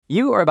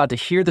You are about to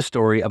hear the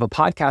story of a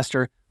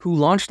podcaster who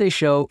launched a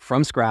show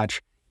from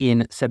scratch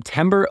in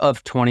September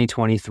of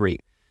 2023.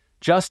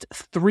 Just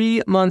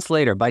 3 months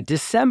later, by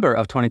December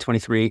of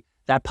 2023,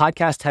 that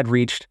podcast had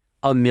reached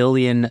 1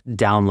 million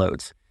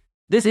downloads.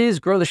 This is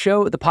Grow the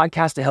Show, the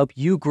podcast to help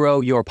you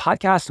grow your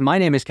podcast. My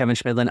name is Kevin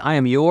Schmidlin. I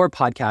am your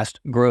podcast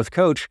growth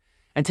coach.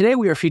 And today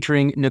we are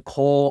featuring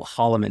Nicole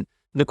Holleman.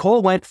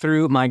 Nicole went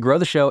through my Grow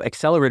the Show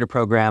Accelerator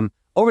program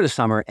over the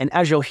summer. And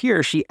as you'll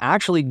hear, she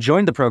actually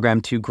joined the program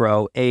to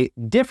grow a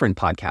different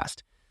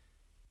podcast.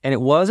 And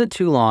it wasn't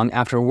too long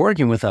after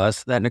working with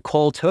us that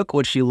Nicole took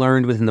what she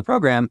learned within the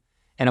program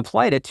and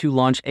applied it to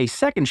launch a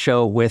second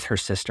show with her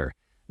sister.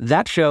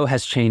 That show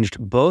has changed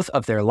both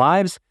of their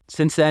lives.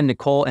 Since then,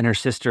 Nicole and her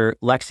sister,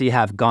 Lexi,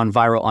 have gone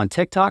viral on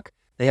TikTok.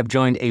 They have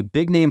joined a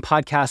big name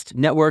podcast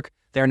network.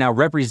 They are now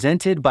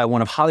represented by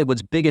one of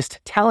Hollywood's biggest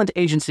talent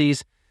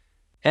agencies.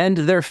 And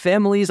their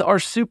families are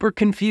super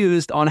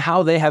confused on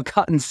how they have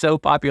gotten so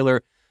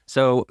popular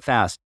so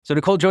fast. So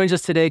Nicole joins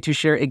us today to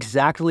share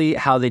exactly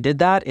how they did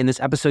that. In this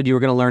episode, you are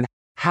going to learn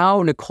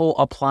how Nicole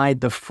applied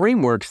the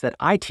frameworks that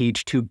I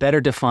teach to better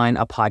define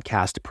a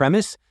podcast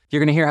premise. You're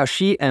going to hear how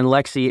she and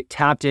Lexi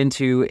tapped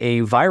into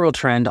a viral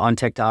trend on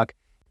TikTok.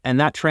 And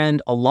that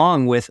trend,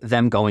 along with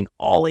them going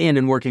all in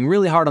and working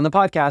really hard on the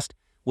podcast,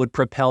 would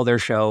propel their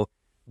show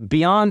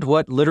beyond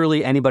what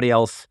literally anybody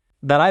else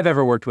that I've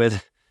ever worked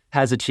with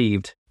has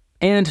achieved.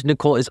 And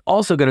Nicole is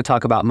also going to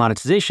talk about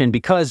monetization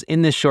because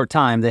in this short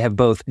time, they have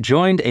both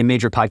joined a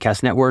major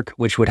podcast network,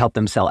 which would help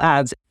them sell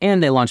ads,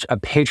 and they launched a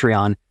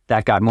Patreon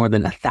that got more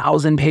than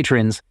 1,000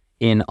 patrons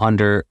in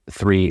under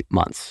 3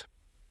 months.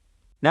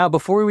 Now,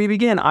 before we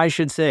begin, I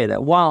should say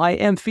that while I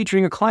am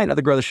featuring a client of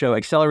the Grow the Show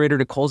Accelerator,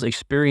 Nicole's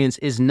experience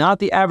is not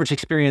the average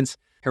experience.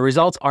 Her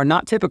results are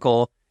not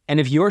typical. And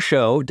if your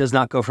show does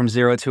not go from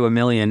 0 to 1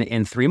 million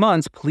in 3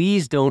 months,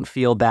 please don't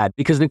feel bad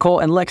because Nicole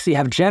and Lexi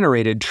have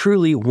generated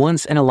truly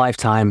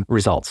once-in-a-lifetime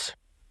results.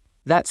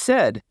 That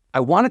said, I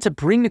wanted to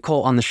bring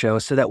Nicole on the show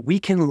so that we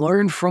can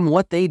learn from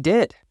what they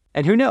did.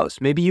 And who knows,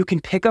 maybe you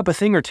can pick up a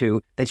thing or two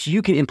that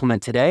you can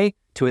implement today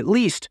to at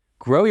least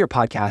grow your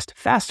podcast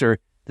faster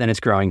than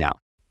it's growing now.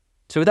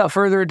 So without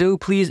further ado,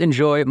 please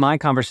enjoy my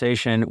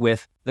conversation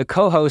with the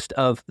co-host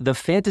of the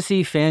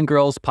Fantasy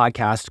Fangirls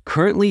podcast,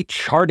 currently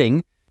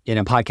charting in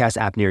a podcast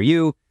app near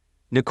you,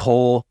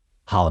 Nicole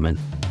Holleman.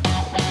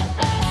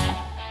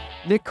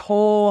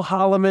 Nicole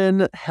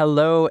Holleman,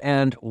 hello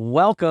and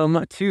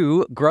welcome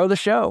to Grow the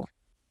Show.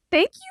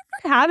 Thank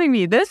you for having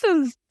me. This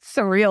is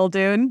surreal,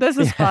 dude. This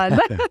is fun.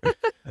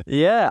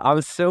 Yeah,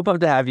 I'm so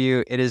pumped to have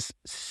you. It is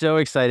so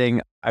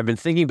exciting. I've been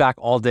thinking back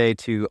all day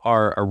to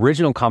our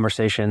original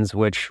conversations,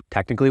 which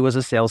technically was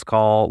a sales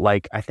call.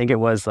 I think it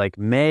was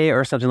May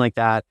or something like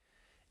that.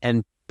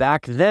 And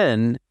back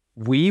then,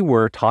 we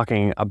were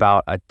talking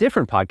about a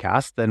different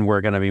podcast than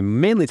we're going to be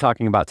mainly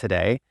talking about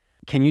today.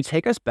 Can you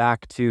take us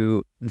back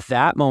to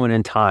that moment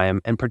in time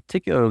and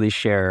particularly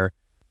share,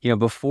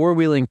 before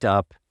we linked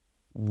up,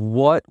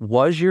 what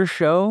was your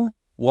show?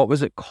 What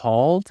was it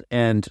called?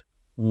 And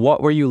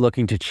what were you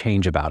looking to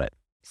change about it?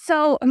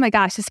 So, oh my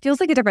gosh, this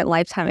feels like a different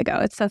lifetime ago.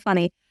 It's so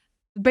funny.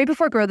 Right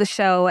before Grow the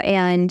Show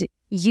and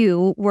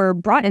you were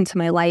brought into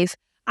my life,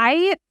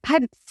 I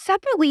had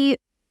separately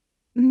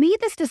made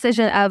this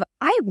decision of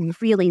I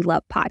really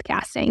love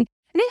podcasting. And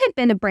it had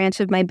been a branch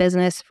of my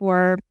business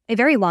for a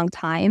very long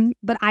time,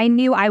 but I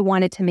knew I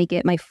wanted to make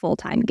it my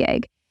full-time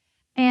gig.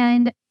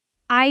 And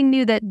I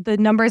knew that the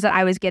numbers that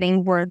I was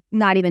getting were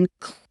not even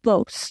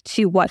close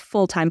to what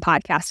full-time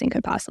podcasting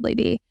could possibly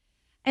be.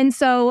 And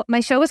so my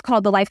show was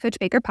called the Life Coach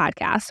Baker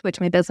Podcast, which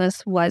my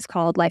business was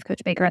called Life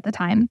Coach Baker at the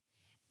time.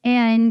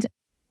 And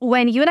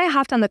when you and I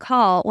hopped on the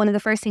call, one of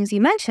the first things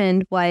you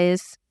mentioned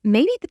was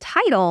maybe the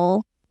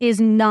title is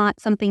not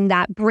something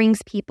that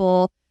brings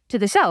people to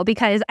the show,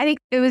 because I think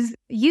it was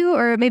you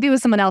or maybe it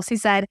was someone else who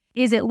said,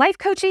 is it life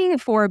coaching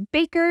for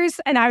bakers?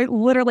 And I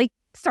literally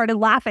started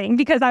laughing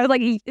because I was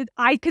like,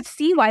 I could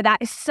see why that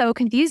is so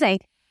confusing.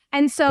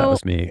 And so that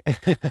was me.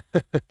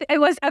 It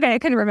was, okay, I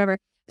couldn't remember.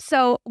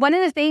 So one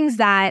of the things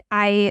that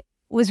I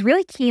was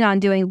really keen on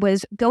doing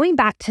was going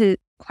back to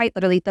quite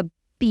literally the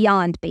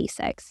beyond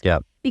basics. Yeah.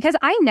 Because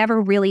I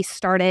never really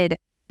started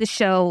the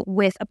show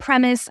with a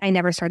premise. I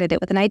never started it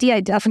with an idea.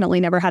 I definitely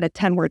never had a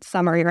 10-word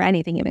summary or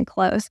anything even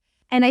close.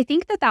 And I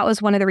think that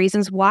was one of the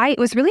reasons why it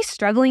was really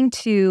struggling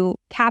to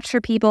capture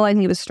people. I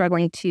think it was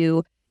struggling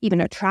to even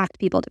attract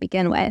people to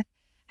begin with.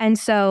 And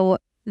so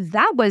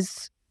that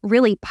was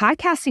really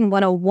podcasting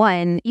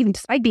 101, even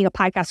despite being a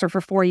podcaster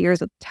for 4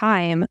 years at the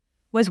time,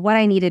 was what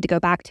I needed to go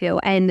back to.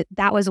 And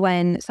that was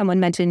when someone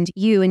mentioned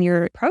you and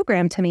your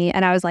program to me.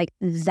 And I was like,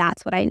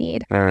 that's what I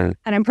need. And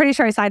I'm pretty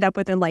sure I signed up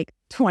within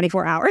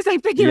 24 hours. I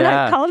figured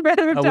out college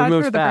rather than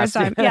for the first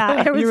time.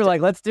 Yeah. You were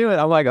like, let's do it.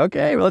 I'm like,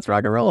 okay, well, let's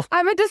rock and roll.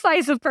 I'm a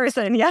decisive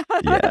person. Yeah.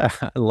 Yeah.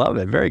 I love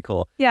it. Very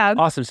cool. Yeah.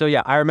 Awesome. So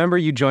yeah, I remember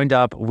you joined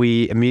up.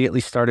 We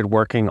immediately started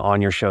working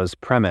on your show's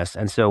premise.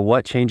 And so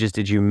what changes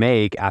did you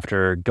make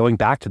after going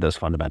back to those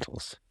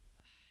fundamentals?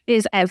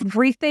 is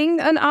everything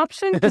an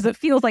option? Because it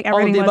feels like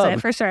everything was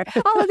it, for sure.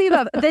 All of the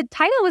above. The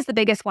title was the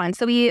biggest one.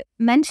 So we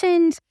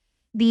mentioned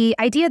the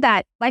idea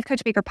that Life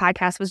Coach Baker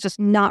podcast was just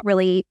not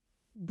really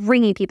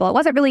bringing people. It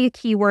wasn't really a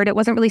keyword. It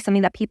wasn't really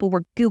something that people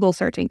were Google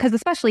searching. Because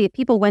especially if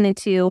people went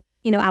into,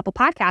 Apple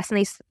Podcasts and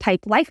they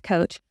typed Life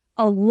Coach,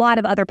 a lot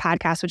of other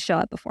podcasts would show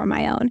up before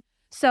my own.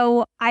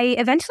 So I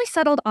eventually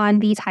settled on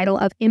the title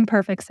of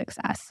Imperfect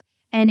Success.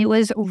 And it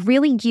was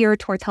really geared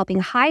towards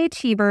helping high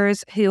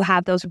achievers who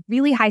have those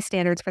really high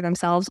standards for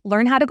themselves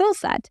learn how to goal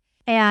set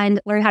and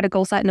learn how to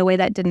goal set in a way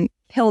that didn't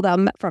kill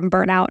them from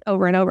burnout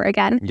over and over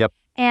again. Yep.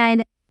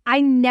 And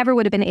I never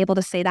would have been able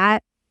to say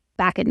that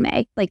back in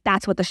May. Like,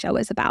 that's what the show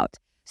is about.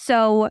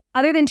 So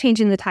other than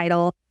changing the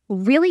title,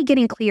 really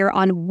getting clear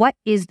on what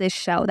is this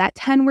show, that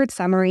 10-word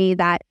summary,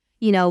 that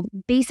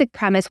basic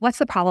premise, what's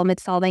the problem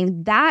it's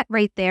solving, that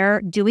right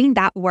there, doing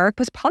that work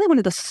was probably one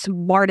of the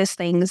smartest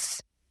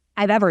things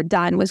I've ever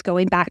done, was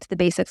going back to the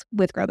basics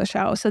with Grow the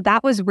Show. So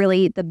that was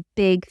really the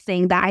big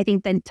thing that I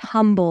think then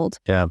tumbled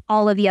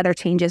all of the other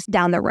changes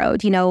down the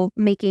road.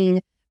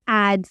 Making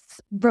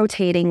ads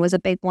rotating was a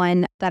big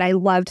one that I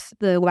loved,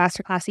 the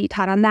masterclass that you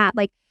taught on that.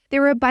 Like,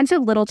 there were a bunch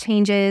of little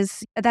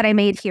changes that I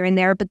made here and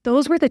there, but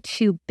those were the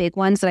two big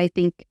ones that I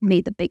think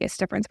made the biggest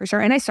difference for sure.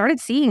 And I started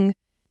seeing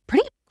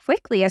pretty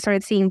quickly,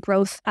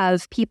 growth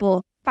of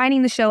people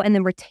finding the show and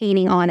then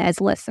retaining on as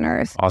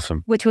listeners.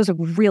 Awesome. Which was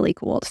really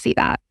cool to see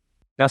that.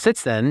 Now,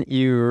 since then,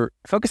 your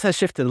focus has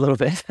shifted a little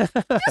bit.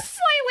 Just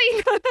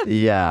slightly.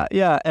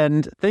 Yeah.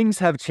 And things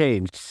have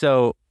changed.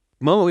 So,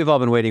 moment we've all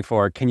been waiting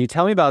for. Can you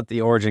tell me about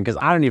the origin? Because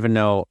I don't even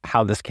know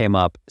how this came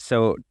up.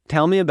 So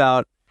tell me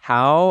about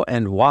how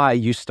and why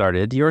you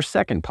started your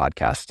second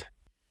podcast.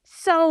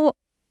 So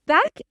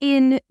back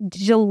in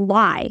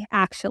July,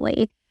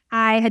 actually,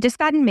 I had just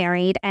gotten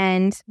married.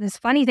 And this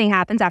funny thing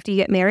happens after you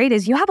get married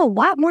is you have a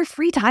lot more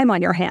free time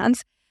on your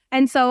hands.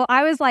 And so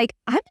I was like,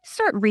 I'm going to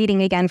start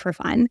reading again for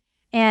fun.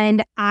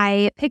 And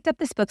I picked up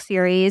this book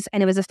series,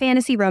 and it was a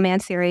fantasy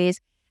romance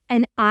series.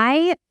 And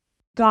I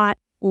got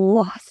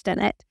lost in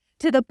it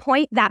to the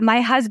point that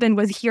my husband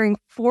was hearing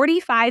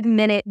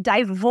 45-minute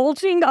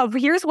divulging of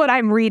here's what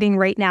I'm reading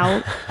right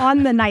now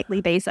on the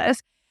nightly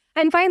basis.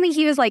 And finally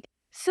he was like,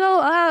 so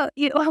why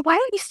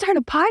don't you start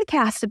a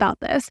podcast about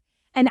this?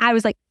 And I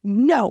was like,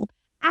 no,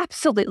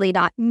 absolutely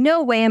not.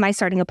 No way am I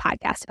starting a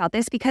podcast about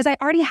this, because I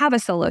already have a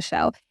solo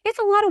show. It's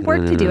a lot of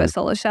work to do a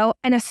solo show,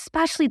 and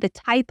especially the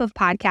type of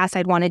podcast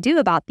I'd want to do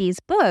about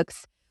these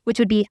books, which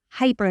would be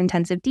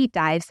hyper-intensive deep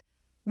dives,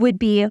 would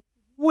be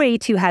way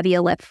too heavy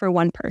a lift for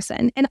one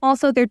person. And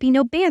also there'd be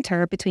no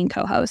banter between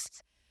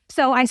co-hosts.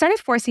 So I started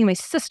forcing my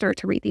sister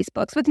to read these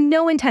books with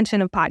no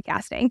intention of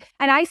podcasting.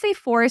 And I say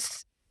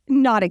force,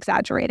 not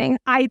exaggerating.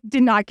 I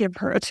did not give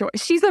her a choice.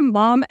 She's a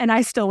mom, and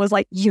I still was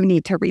like, you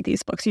need to read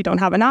these books. You don't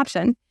have an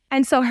option.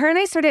 And so her and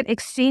I started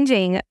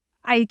exchanging,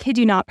 I kid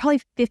you not,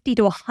 probably 50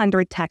 to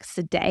 100 texts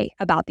a day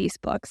about these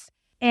books.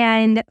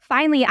 And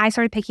finally, I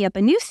started picking up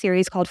a new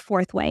series called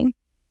Fourth Wing,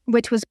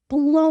 which was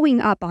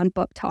blowing up on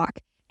Book Talk.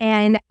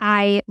 And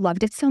I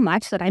loved it so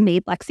much that I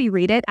made Lexi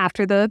read it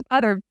after the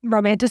other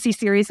romantasy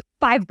series,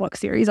 5-book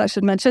series, I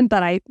should mention,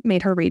 that I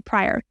made her read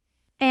prior.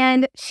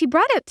 And she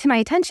brought it to my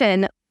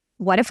attention,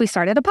 what if we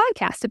started a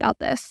podcast about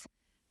this?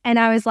 And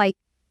I was like,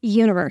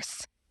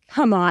 universe,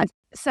 come on.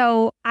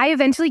 So I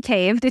eventually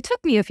caved. It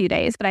took me a few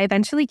days, but I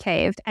eventually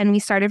caved, and we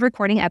started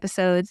recording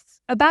episodes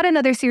about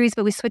another series,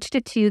 but we switched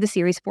it to the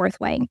series Fourth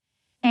Wing.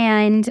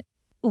 And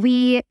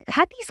we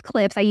had these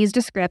clips. I used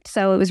a script,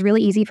 so it was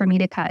really easy for me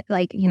to cut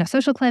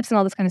social clips and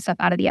all this kind of stuff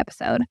out of the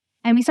episode.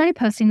 And we started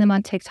posting them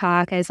on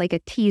TikTok as like a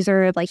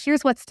teaser of like,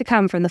 here's what's to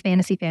come from the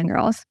Fantasy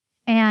Fangirls.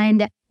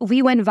 And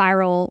we went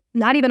viral,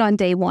 not even on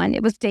day one.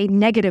 It was day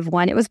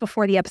 -1. It was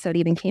before the episode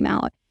even came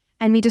out.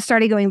 And we just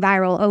started going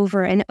viral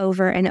over and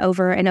over and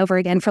over and over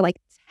again for like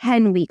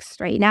 10 weeks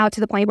straight. Now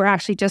to the point where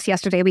actually just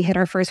yesterday we hit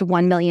our first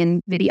 1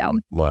 million video.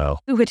 Wow.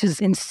 Which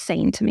is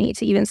insane to me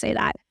to even say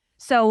that.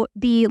 So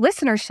the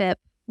listenership,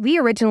 we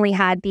originally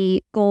had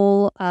the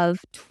goal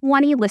of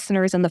 20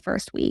 listeners in the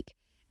first week.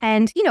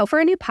 And, for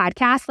a new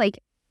podcast, like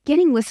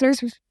getting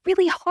listeners was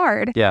really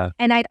hard. Yeah.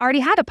 And I'd already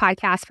had a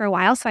podcast for a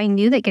while, so I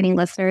knew that getting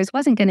listeners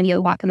wasn't going to be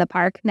a walk in the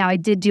park. Now, I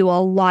did do a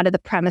lot of the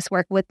premise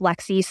work with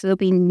Lexi, so that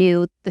we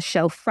knew the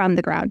show from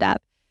the ground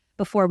up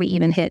before we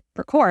even hit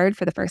record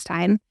for the first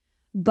time.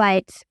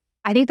 But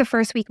I think the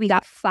first week we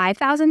got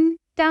 5,000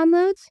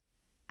 downloads.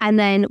 And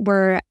then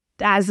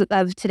as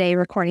of today,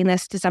 recording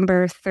this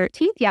December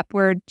 13th,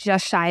 we're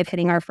just shy of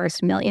hitting our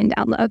first 1 million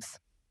downloads.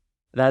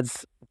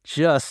 That's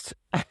just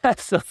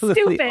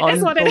absolutely stupid,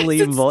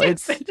 unbelievable.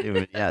 It's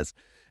stupid, yes.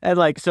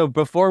 And so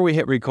before we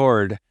hit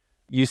record,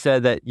 you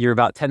said that you're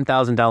about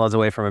 $10,000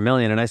 away from 1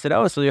 million. And I said,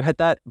 oh, so you hit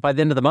that by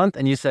the end of the month?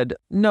 And you said,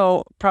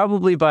 no,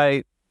 probably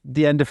by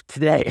the end of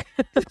today,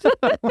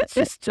 which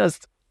is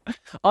just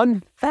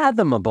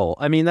unfathomable.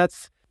 I mean,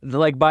 that's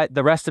by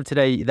the rest of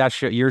today,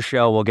 your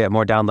show will get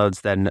more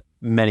downloads than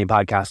many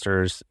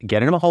podcasters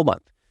get in a whole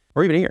month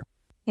or even a year.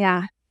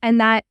 Yeah. And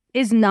that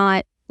is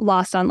not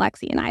lost on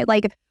Lexi and I.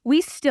 Like,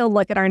 we still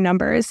look at our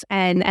numbers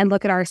and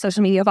look at our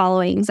social media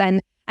followings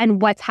and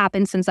what's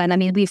happened since then. I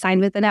mean, we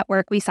signed with the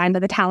network, we signed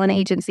with a talent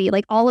agency.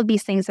 Like, all of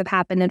these things have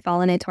happened and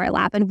fallen into our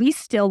lap. And we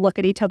still look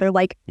at each other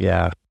like,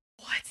 yeah,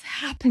 what's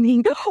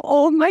happening?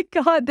 Oh my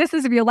God, this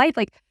is real life.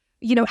 Like,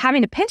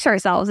 having to pinch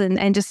ourselves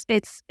and just,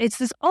 it's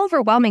this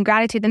overwhelming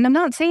gratitude. And I'm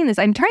not saying this,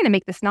 I'm trying to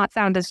make this not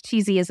sound as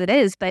cheesy as it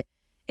is, but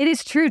it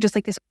is true, just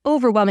like this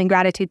overwhelming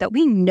gratitude that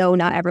we know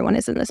not everyone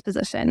is in this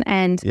position.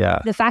 And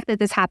the fact that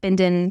this happened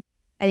in,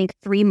 I think,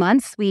 3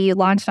 months, we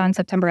launched on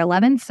September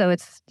 11th. So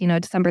it's,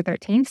 December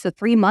 13th. So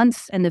 3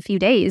 months and a few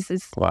days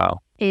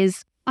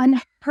is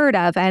unheard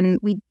of. And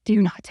we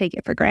do not take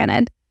it for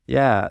granted.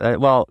 Yeah.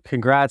 Well,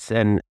 congrats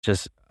and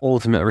just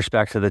ultimate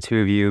respect to the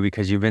two of you,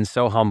 because you've been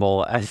so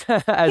humble as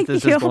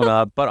this is going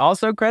up. But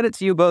also credit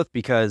to you both,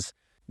 because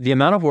the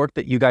amount of work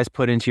that you guys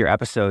put into your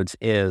episodes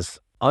is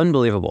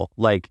unbelievable.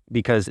 Like,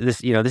 because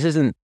this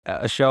isn't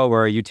a show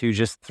where you two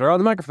just throw on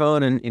the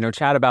microphone and,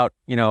 chat about,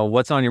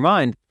 what's on your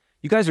mind.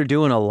 You guys are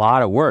doing a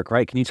lot of work,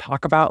 right? Can you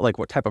talk about like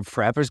what type of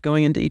prep is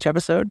going into each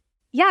episode?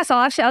 Yeah, so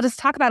I'll just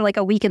talk about like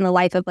a week in the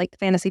life of like the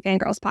Fantasy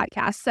Fangirls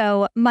podcast.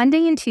 So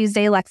Monday and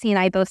Tuesday, Lexi and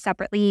I both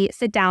separately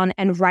sit down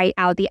and write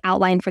out the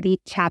outline for the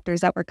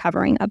chapters that we're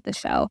covering of the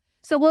show.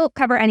 So we'll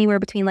cover anywhere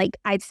between like,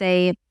 I'd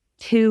say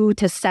 2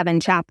 to 7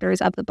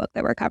 chapters of the book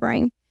that we're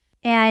covering.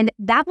 And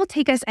that will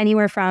take us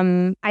anywhere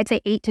from, I'd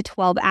say, 8 to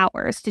 12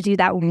 hours to do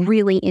that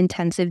really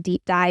intensive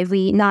deep dive.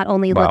 We not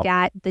only look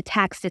at the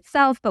text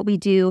itself, but we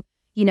do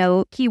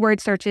keyword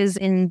searches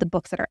in the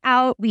books that are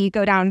out. We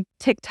go down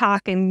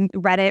TikTok and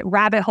Reddit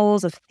rabbit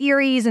holes of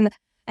theories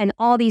and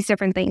all these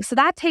different things. So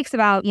that takes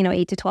about,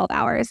 8 to 12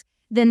 hours.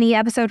 Then the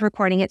episode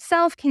recording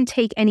itself can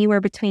take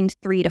anywhere between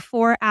 3 to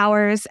 4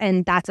 hours,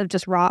 and that's of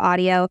just raw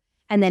audio.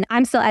 And then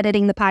I'm still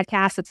editing the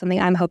podcast. It's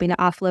something I'm hoping to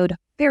offload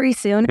very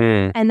soon.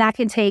 And that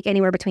can take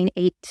anywhere between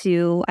 8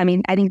 to, I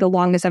think the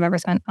longest I've ever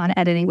spent on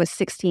editing was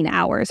 16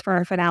 hours for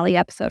our finale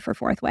episode for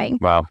Fourth Wing.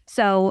 Wow.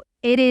 So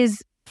it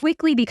is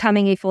quickly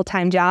becoming a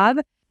full-time job.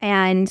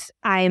 And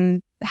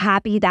I'm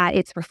happy that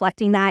it's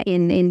reflecting that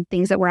in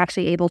things that we're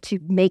actually able to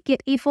make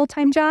it a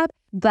full-time job.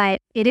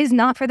 But it is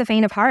not for the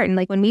faint of heart. And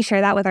like when we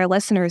share that with our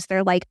listeners,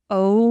 they're like,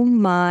 oh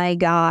my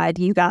God,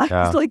 you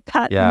guys, like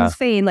that's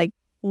insane. Like,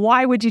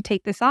 why would you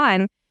take this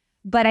on?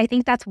 But I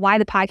think that's why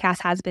the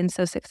podcast has been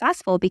so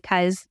successful,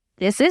 because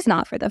this is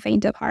not for the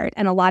faint of heart.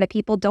 And a lot of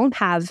people don't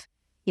have,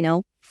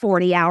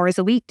 40 hours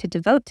a week to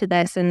devote to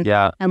this. And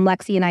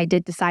Lexi and I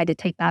did decide to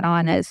take that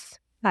on as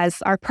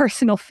our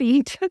personal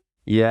feat.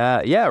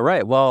 Yeah,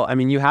 right. Well,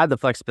 you had the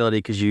flexibility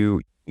because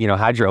you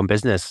had your own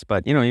business,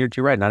 but you're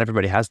right. Not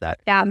everybody has that.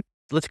 Yeah.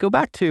 Let's go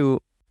back to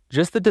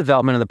just the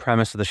development of the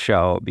premise of the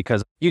show,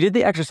 because you did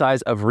the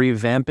exercise of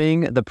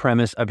revamping the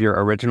premise of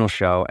your original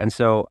show. And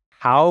so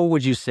how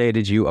would you say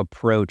did you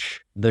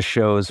approach the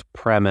show's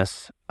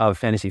premise of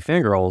Fantasy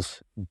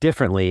Fangirls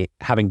differently,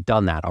 having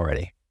done that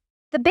already?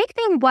 The big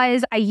thing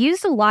was I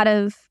used a lot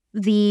of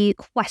the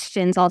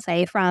questions, I'll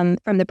say, from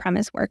the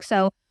premise work.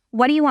 So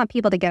what do you want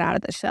people to get out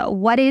of the show?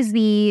 What is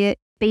the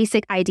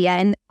basic idea?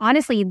 And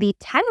honestly, the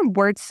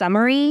 10-word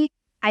summary,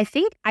 I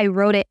think I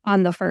wrote it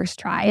on the first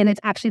try. And it's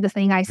actually the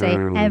thing I say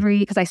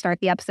because I start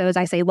the episodes,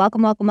 I say,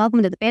 welcome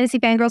to the Fantasy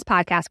Fangirls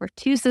podcast, where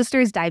two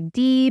sisters dive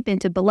deep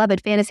into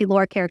beloved fantasy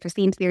lore, characters,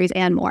 themes, theories,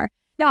 and more.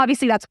 Now,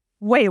 obviously, that's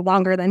way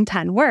longer than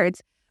 10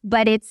 words,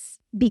 but it's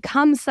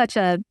become such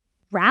a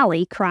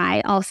rally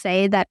cry, I'll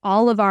say, that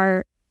all of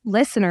our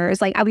listeners,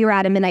 like we were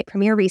at a midnight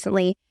premiere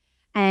recently,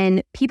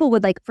 and people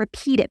would like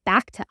repeat it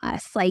back to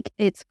us. Like,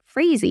 it's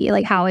crazy,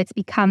 like how it's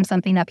become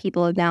something that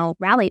people have now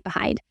rallied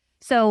behind.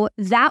 So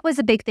that was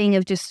a big thing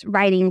of just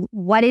writing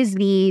what is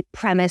the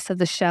premise of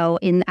the show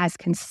in as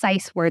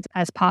concise words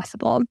as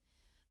possible.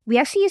 We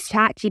actually use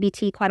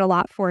ChatGPT quite a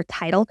lot for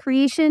title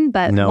creation,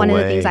 but one of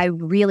the things I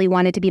really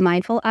wanted to be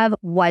mindful of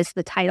was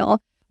the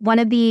title. One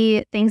of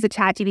the things that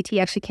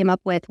ChatGPT actually came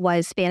up with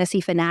was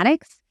Fantasy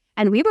Fanatics,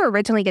 and we were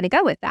originally going to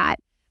go with that.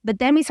 But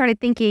then we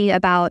started thinking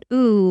about,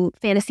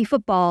 fantasy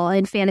football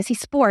and fantasy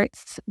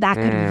sports. That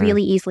could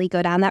really easily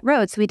go down that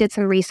road. So we did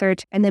some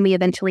research, and then we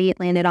eventually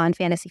landed on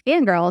Fantasy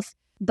Fangirls,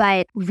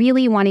 but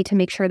really wanting to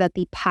make sure that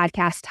the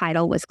podcast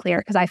title was clear,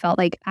 because I felt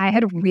like I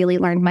had really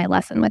learned my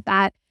lesson with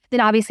that. Then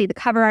obviously the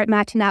cover art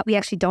matching that. We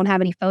actually don't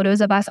have any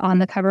photos of us on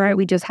the cover art.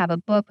 We just have a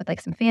book with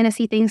like some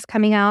fantasy things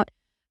coming out.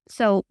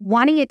 So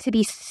wanting it to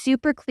be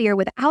super clear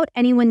without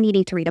anyone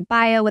needing to read a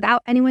bio,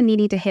 without anyone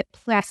needing to hit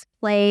press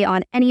play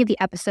on any of the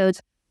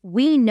episodes,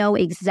 we know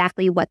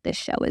exactly what this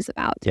show is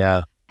about.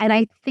 Yeah. And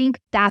I think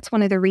that's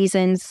one of the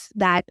reasons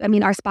that,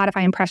 our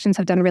Spotify impressions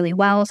have done really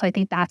well. So I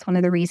think that's one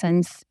of the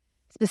reasons,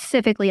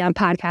 specifically on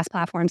podcast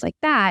platforms like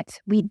that,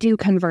 we do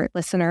convert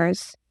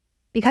listeners,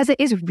 because it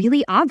is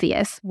really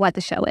obvious what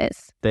the show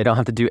is. They don't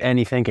have to do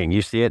any thinking.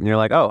 You see it and you're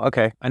like, oh,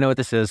 okay, I know what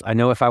this is. I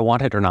know if I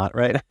want it or not,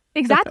 right?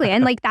 Exactly.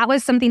 And like that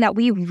was something that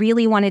we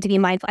really wanted to be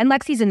mindful. And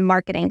Lexi's in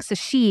marketing, so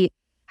she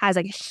has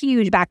like a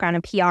huge background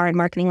in PR and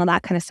marketing, all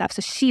that kind of stuff.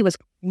 So she was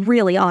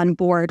really on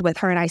board with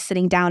her and I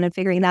sitting down and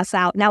figuring this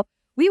out. Now,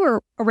 we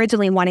were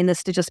originally wanting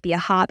this to just be a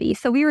hobby.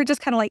 So we were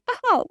just kind of like,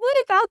 oh, what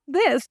about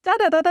this? Da,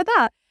 da, da, da,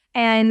 da.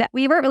 And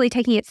we weren't really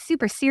taking it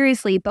super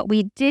seriously, but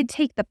we did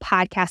take the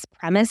podcast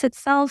premise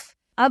itself.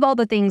 Of all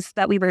the things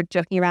that we were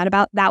joking around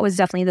about, that was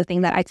definitely the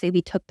thing that I'd say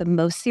we took the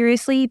most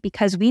seriously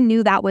because we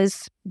knew that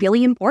was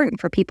really important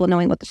for people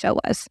knowing what the show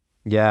was.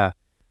 Yeah.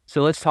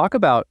 So let's talk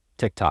about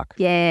TikTok.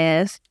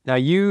 Yes. Now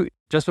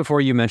just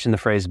before you mentioned the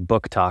phrase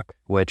book talk,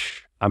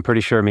 which I'm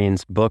pretty sure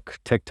means book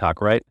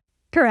TikTok, right?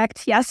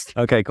 Correct. Yes.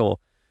 Okay, cool.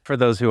 For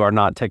those who are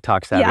not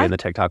TikTok savvy in the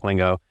TikTok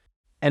lingo.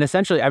 And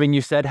essentially, I mean,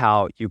 you said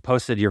how you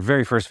posted your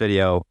very first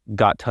video,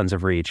 got tons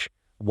of reach.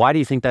 Why do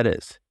you think that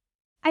is?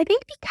 I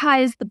think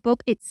because the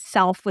book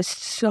itself was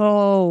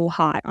so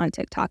hot on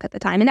TikTok at the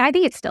time. And I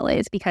think it still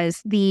is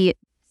because the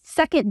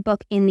second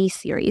book in the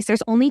series,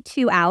 there's only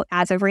 2 out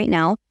as of right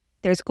now.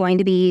 There's going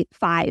to be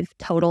 5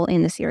 total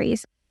in the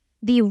series.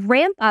 The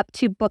ramp up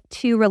to book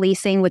 2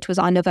 releasing, which was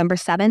on November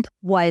 7th,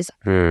 was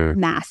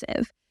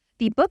massive.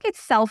 The book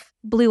itself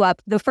blew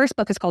up. The first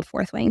book is called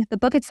Fourth Wing. The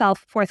book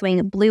itself, Fourth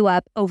Wing, blew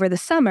up over the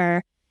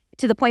summer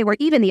to the point where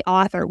even the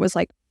author was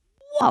like,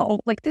 whoa,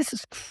 like this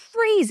is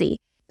crazy.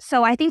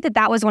 So I think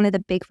that was one of the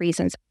big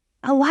reasons.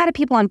 A lot of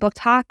people on Book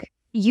Talk,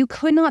 you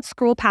could not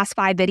scroll past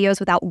 5 videos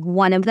without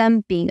one of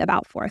them being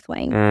about Fourth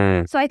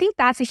Wing. So I think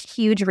that's a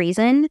huge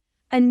reason.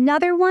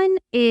 Another one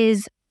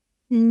is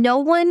no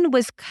one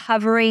was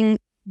covering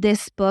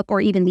this book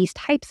or even these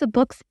types of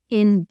books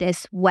in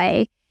this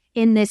way,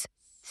 in this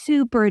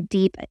super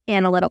deep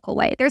analytical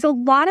way. There's a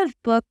lot of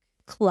book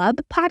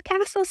club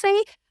podcasts, I'll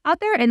say, out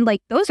there. And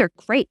like, those are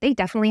great. They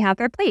definitely have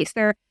their place.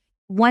 They're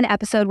one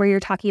episode where you're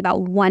talking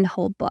about one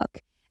whole book.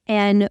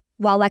 And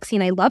while Lexi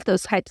and I love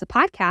those types of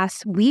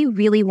podcasts, we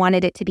really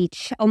wanted it to be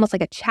almost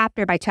like a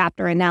chapter by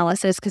chapter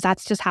analysis because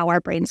that's just how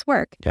our brains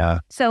work. Yeah.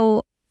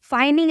 So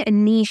finding a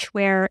niche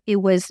where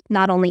it was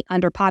not only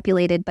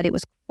underpopulated, but it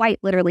was quite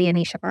literally a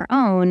niche of our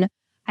own,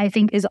 I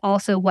think is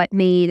also what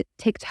made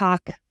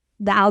TikTok,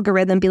 the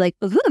algorithm, be like,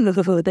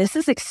 ooh, this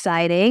is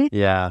exciting.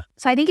 Yeah.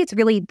 So I think it's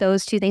really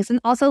those 2 things. And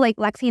also like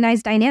Lexi and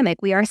I's dynamic.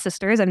 We are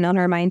sisters. I've known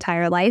her my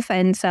entire life.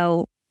 And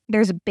so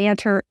there's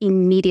banter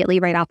immediately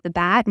right off the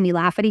bat. And we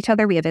laugh at each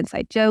other. We have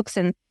inside jokes.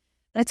 And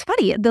it's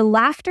funny. The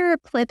laughter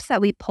clips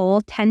that we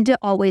pull tend to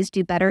always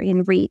do better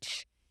in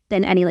reach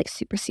than any like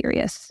super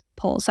serious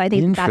polls. So I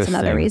think that's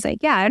another reason.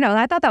 Yeah, I know.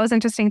 I thought that was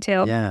interesting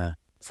too. Yeah.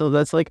 So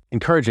that's like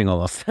encouraging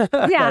almost.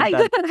 Yeah.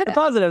 The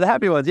positive, the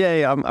happy ones.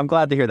 Yeah. I'm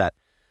glad to hear that.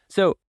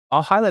 So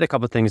I'll highlight a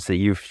couple of things that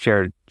you've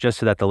shared just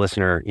so that the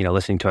listener,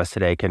 listening to us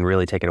today can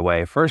really take it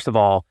away. First of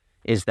all,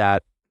 is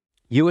that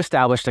you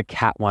established a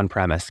Cat 1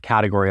 premise,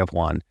 category of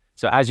 1.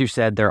 So as you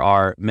said, there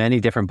are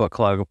many different book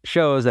club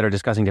shows that are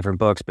discussing different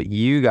books, but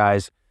you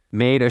guys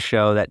made a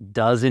show that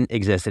doesn't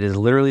exist. It is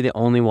literally the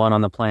only one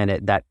on the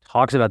planet that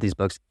talks about these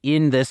books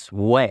in this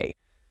way.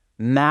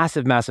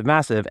 Massive, massive,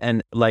 massive.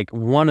 And like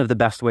one of the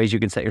best ways you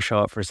can set your show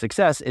up for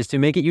success is to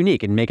make it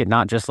unique and make it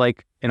not just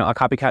like, a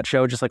copycat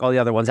show, just like all the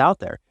other ones out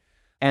there.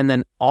 And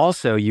then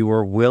also you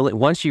were willing,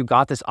 once you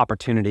got this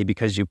opportunity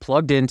because you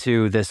plugged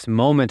into this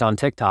moment on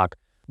TikTok,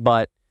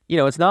 but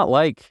it's not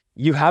like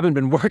you haven't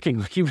been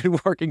working. You've been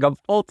working a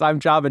full-time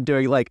job and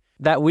doing like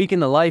that week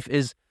in the life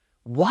is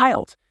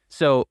wild.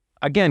 So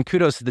again,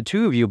 kudos to the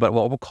 2 of you. But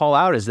what we'll call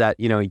out is that,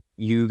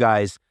 you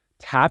guys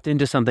tapped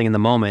into something in the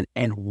moment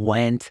and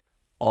went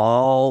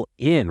all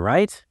in,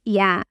 right?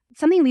 Yeah.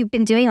 Something we've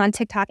been doing on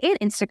TikTok and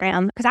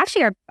Instagram, because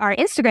actually our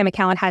Instagram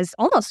account has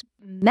almost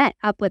met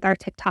up with our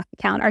TikTok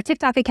account. Our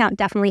TikTok account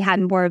definitely had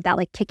more of that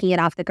like kicking it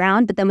off the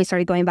ground, but then we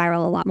started going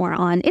viral a lot more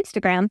on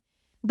Instagram.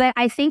 But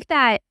I think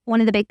that one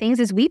of the big things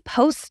is we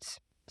post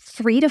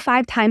 3 to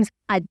 5 times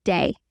a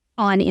day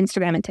on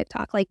Instagram and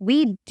TikTok. Like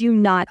we do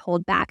not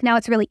hold back. Now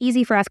it's really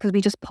easy for us because we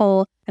just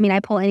I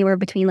pull anywhere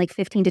between like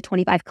 15 to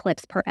 25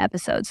 clips per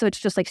episode. So it's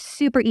just like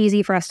super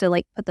easy for us to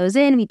like put those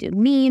in. We do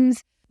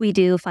memes, we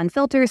do fun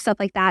filters, stuff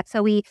like that.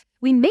 So we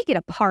make it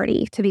a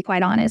party, to be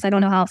quite honest. I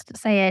don't know how else to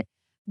say it.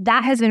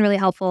 That has been really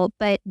helpful,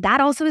 but that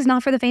also is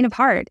not for the faint of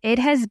heart. It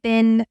has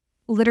been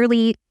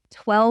literally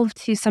 12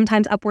 to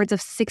sometimes upwards of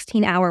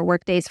 16-hour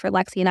work days for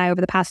Lexi and I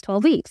over the past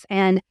 12 weeks.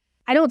 And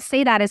I don't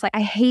say that as like,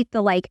 I hate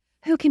the like,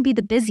 who can be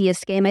the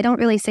busiest game? I don't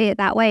really say it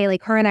that way.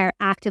 Like her and I are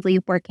actively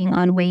working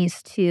on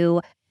ways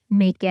to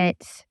make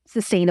it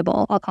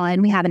sustainable, I'll call it.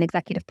 And we have an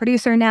executive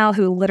producer now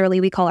who literally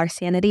we call our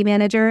sanity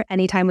manager.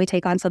 Anytime we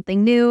take on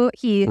something new,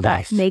 he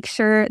makes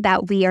sure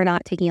that we are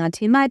not taking on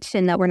too much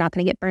and that we're not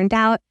going to get burned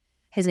out.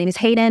 His name is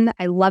Hayden.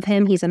 I love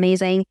him. He's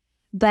amazing.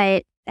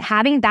 But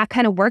having that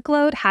kind of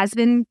workload has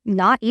been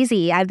not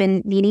easy. I've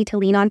been needing to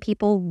lean on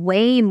people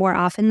way more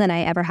often than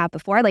I ever have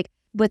before. Like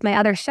with my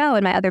other show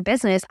and my other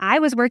business, I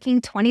was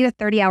working 20 to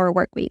 30 hour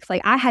work weeks.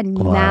 Like I had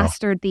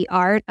mastered the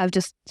art of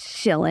just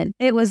chilling.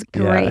 It was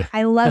great. Yeah.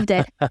 I loved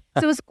it. So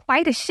it was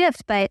quite a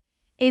shift, but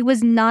it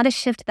was not a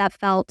shift that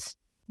felt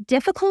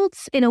difficult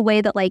in a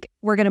way that like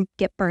we're going to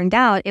get burned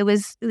out. It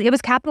was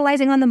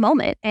capitalizing on the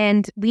moment.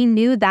 And we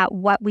knew that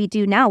what we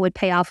do now would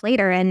pay off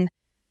later. And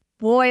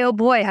boy, oh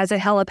boy, has it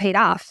hella paid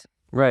off.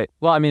 Right.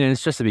 Well, I mean, and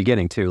it's just the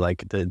beginning too,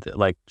 like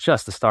like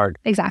just the start.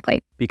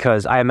 Exactly.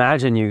 Because I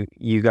imagine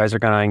you guys are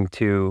going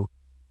to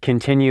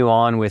continue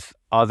on with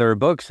other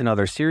books and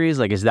other series.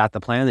 Like, is that the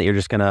plan, that you're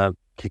just gonna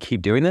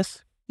keep doing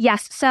this?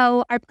 Yes.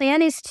 So our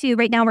plan is to,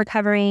 right now we're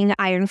covering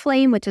Iron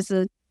Flame, which is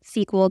a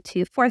sequel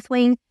to Fourth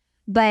Wing,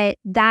 but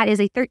that is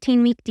a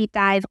 13-week deep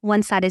dive.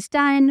 Once that is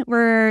done,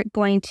 we're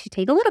going to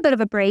take a little bit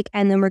of a break,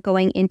 and then we're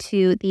going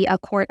into the A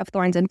Court of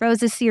Thorns and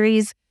Roses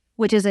series,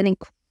 which is an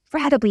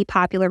incredibly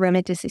popular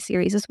romantic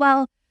series as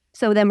well.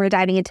 So then we're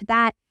diving into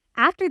that.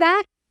 After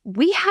that,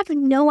 we have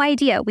no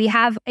idea. We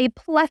have a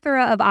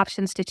plethora of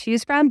options to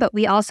choose from, but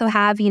we also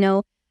have,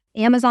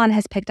 Amazon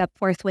has picked up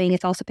Fourth Wing.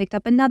 It's also picked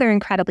up another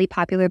incredibly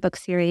popular book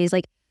series.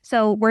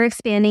 So we're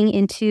expanding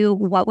into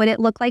what would it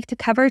look like to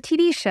cover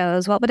TV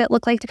shows? What would it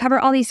look like to cover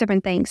all these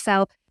different things?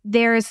 So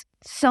there's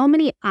so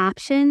many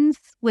options,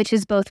 which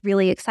is both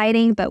really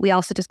exciting, but we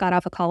also just got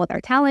off a call with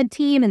our talent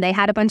team, and they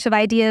had a bunch of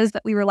ideas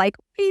that we were like,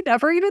 we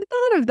never even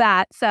thought of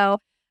that. So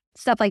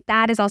stuff like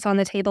that is also on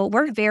the table.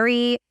 We're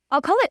very,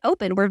 I'll call it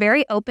open. We're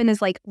very open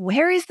as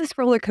where is this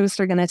roller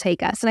coaster going to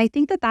take us? And I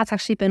think that that's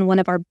actually been one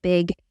of our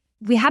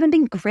we haven't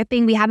been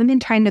gripping. We haven't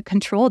been trying to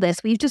control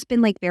this. We've just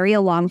been very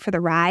along for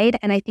the ride.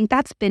 And I think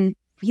that's been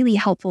really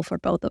helpful for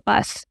both of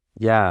us.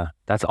 Yeah,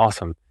 that's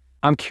awesome.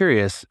 I'm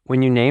curious,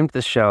 when you named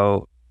the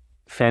show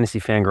Fantasy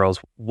Fangirls,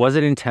 was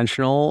it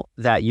intentional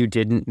that you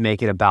didn't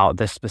make it about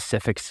this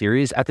specific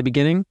series at the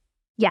beginning?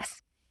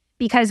 Yes,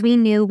 because we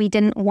knew we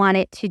didn't want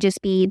it to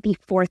just be the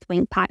Fourth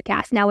Wing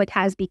podcast. Now it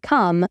has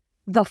become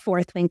the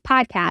Fourth Wing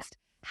podcast.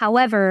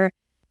 However,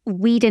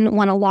 we didn't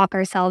want to lock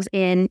ourselves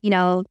in,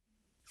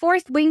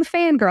 Fourth Wing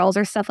Fangirls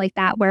or stuff like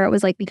that, where it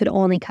was we could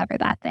only cover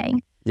that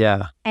thing.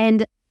 Yeah.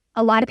 And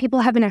a lot of people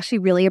have been actually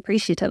really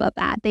appreciative of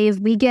that.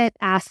 We get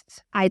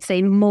asked, I'd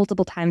say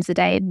multiple times a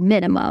day,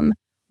 minimum,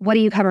 what are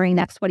you covering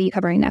next? What are you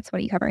covering next? What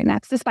are you covering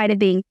next? Despite it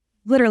being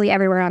literally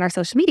everywhere on our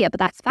social media, but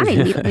that's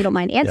fine. We don't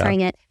mind answering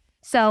it.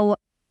 So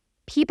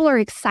people are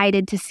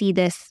excited to see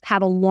this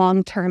have a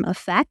long-term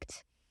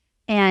effect.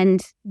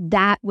 And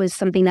that was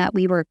something that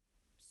we were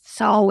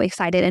so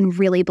excited and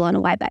really blown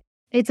away by.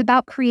 It's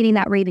about creating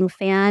that raving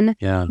fan,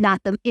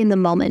 not the in the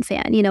moment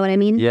fan. You know what I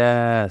mean?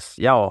 Yes.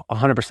 Yeah,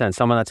 100%.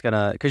 Someone that's going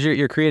to, because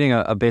you're creating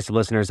a base of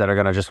listeners that are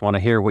going to just want to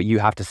hear what you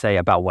have to say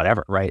about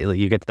whatever, right?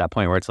 You get to that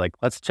point where it's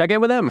let's check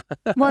in with them.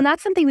 Well, and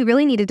that's something we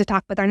really needed to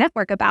talk with our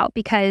network about,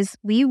 because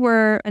we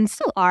were, and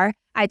still are,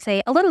 I'd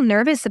say, a little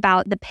nervous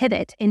about the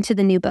pivot into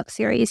the new book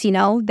series.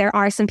 There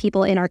are some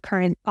people in our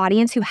current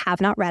audience who have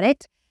not read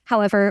it.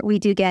 However, we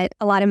do get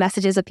a lot of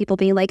messages of people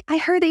being like, I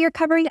heard that you're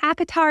covering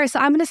ACOTAR, so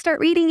I'm going to start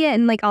reading it,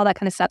 and all that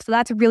kind of stuff. So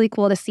that's really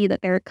cool to see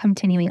that they're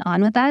continuing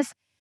on with us.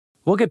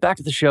 We'll get back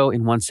to the show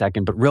in 1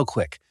 second, but real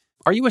quick.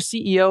 Are you a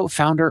CEO,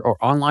 founder, or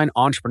online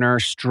entrepreneur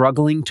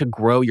struggling to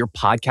grow your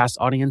podcast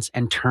audience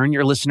and turn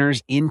your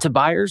listeners into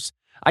buyers?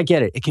 I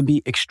get it. It can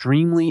be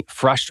extremely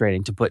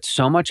frustrating to put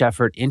so much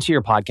effort into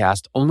your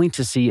podcast only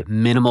to see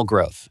minimal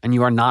growth. And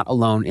you are not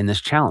alone in this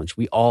challenge.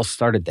 We all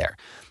started there.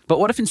 But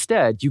what if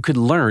instead you could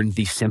learn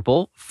the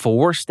simple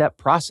 4-step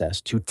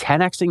process to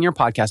 10xing your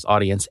podcast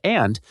audience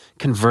and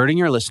converting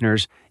your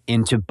listeners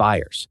into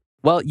buyers?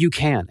 Well, you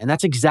can. And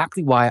that's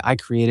exactly why I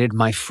created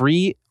my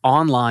free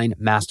online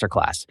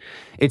masterclass.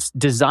 It's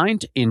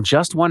designed in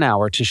just 1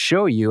 hour to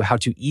show you how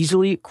to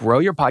easily grow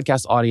your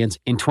podcast audience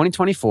in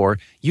 2024,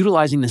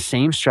 utilizing the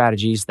same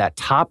strategies that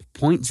top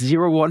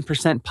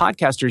 0.01%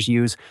 podcasters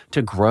use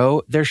to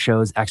grow their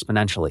shows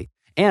exponentially.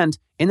 And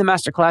in the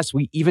masterclass,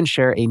 we even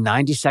share a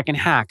 90-second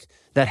hack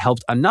that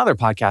helped another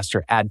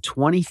podcaster add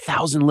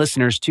 20,000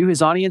 listeners to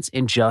his audience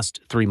in just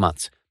 3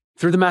 months.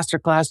 Through the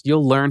masterclass,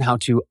 you'll learn how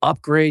to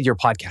upgrade your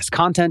podcast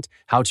content,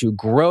 how to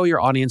grow your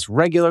audience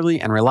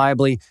regularly and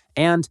reliably,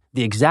 and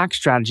the exact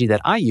strategy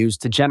that I use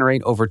to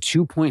generate over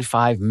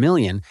 2.5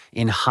 million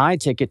in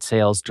high-ticket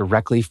sales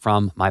directly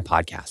from my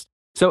podcast.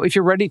 So if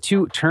you're ready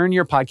to turn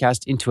your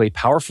podcast into a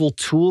powerful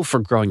tool for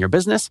growing your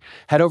business,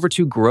 head over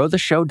to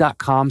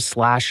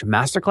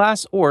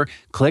growtheshow.com/masterclass or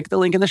click the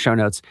link in the show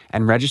notes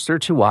and register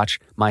to watch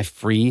my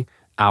free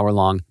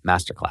hour-long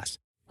masterclass.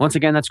 Once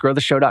again, that's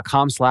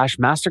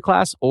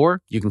growtheshow.com/masterclass,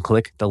 or you can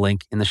click the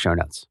link in the show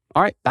notes.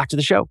 All right, back to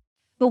the show.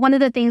 But one of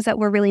the things that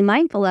we're really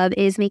mindful of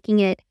is making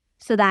it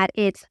so that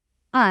it's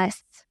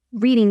us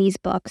reading these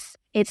books.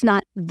 It's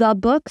not the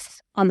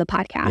books on the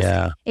podcast.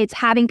 Yeah. It's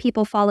having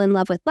people fall in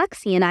love with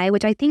Lexi and I,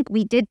 which I think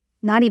we did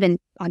not even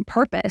on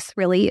purpose,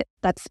 really.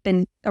 That's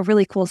been a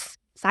really cool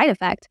side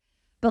effect.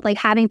 But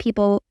having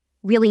people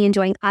really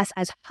enjoying us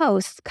as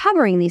hosts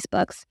covering these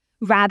books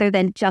rather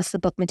than just the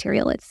book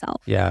material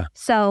itself. Yeah.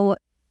 So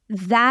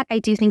that I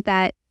do think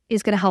that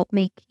is going to help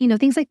make,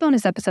 things like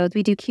bonus episodes.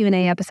 We do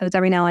Q&A episodes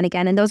every now and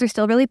again, and those are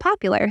still really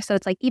popular. So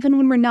it's even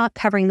when we're not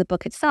covering the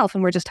book itself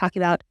and we're just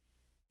talking about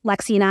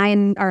Lexi and I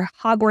and our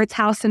Hogwarts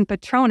house and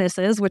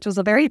Patronuses, which was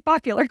a very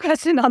popular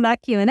question on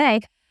that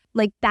Q&A,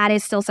 that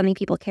is still something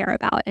people care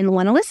about and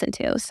want to listen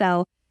to.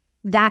 So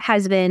that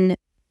has been,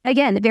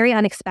 again, very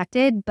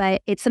unexpected,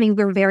 but it's something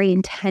we're very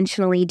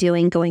intentionally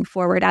doing going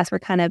forward as we're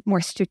kind of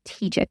more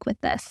strategic with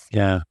this.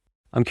 Yeah.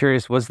 I'm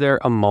curious, was there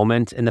a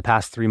moment in the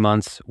past 3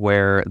 months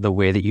where the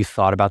way that you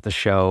thought about the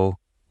show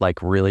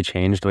like really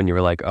changed when you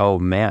were like, oh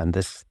man,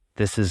 this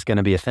is going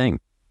to be a thing?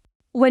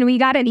 When we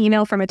got an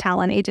email from a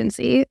talent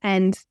agency,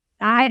 and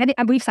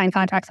we've signed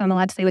contracts, so I'm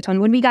allowed to say which one.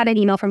 When we got an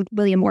email from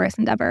William Morris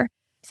Endeavor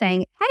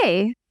saying,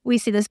 hey, we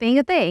see this being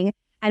a thing.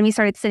 And we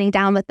started sitting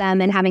down with them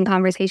and having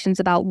conversations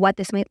about what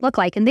this might look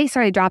like. And they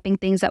started dropping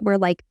things that were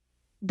like,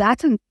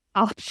 that's an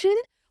option?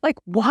 Like,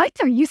 what?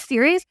 Are you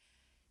serious?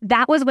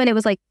 That was when it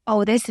was like,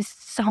 oh, this is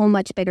so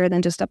much bigger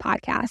than just a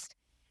podcast.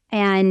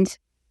 And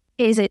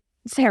is it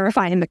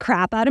terrifying the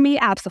crap out of me?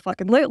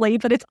 Absolutely.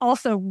 But it's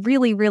also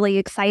really, really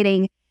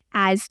exciting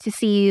as to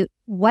see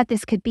what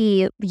this could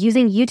be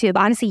using YouTube.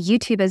 Honestly,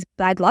 YouTube is,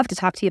 I'd love to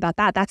talk to you about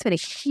that. That's been a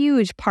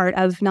huge part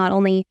of not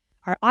only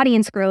our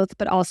audience growth,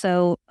 but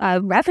also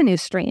a revenue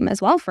stream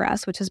as well for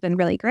us, which has been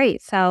really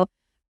great. So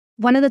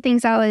one of the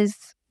things that was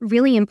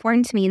really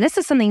important to me, and this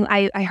is something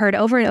I heard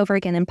over and over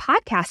again in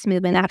podcast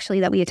movement,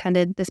 actually, that we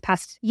attended this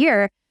past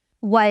year,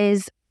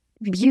 was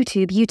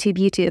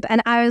YouTube.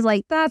 And I was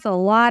like, that's a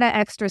lot of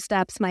extra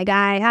steps, my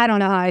guy. I don't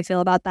know how I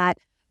feel about that.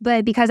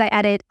 But because I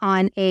edit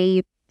on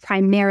a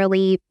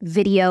primarily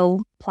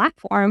video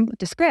platform,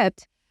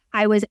 Descript,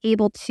 I was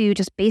able to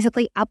just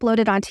basically upload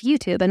it onto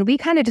YouTube. And we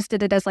kind of just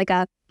did it as like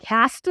a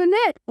cast on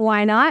it.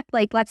 Why not?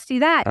 Like, let's do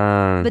that.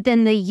 But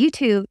then the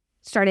YouTube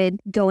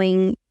started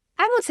going,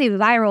 I won't say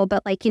viral,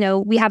 but like,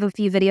 we have a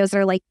few videos that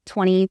are like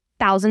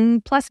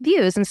 20,000 plus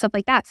views and stuff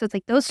like that. So it's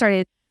like those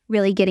started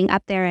really getting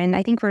up there. And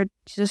I think we're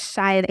just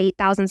shy of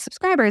 8,000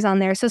 subscribers on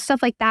there. So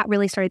stuff like that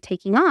really started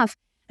taking off.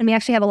 And we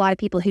actually have a lot of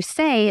people who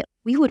say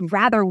we would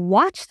rather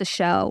watch the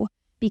show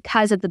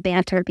because of the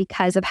banter,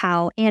 because of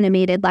how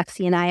animated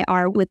Lexi and I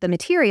are with the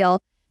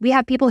material. We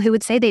have people who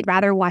would say they'd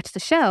rather watch the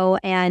show,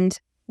 and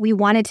we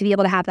wanted to be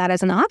able to have that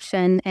as an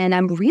option. And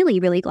I'm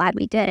really, really glad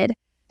we did.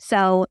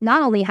 So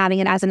not only having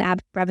it as an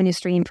ad revenue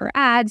stream for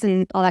ads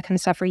and all that kind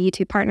of stuff for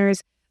YouTube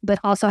partners, but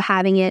also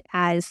having it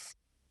as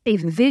a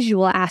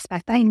visual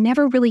aspect that I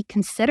never really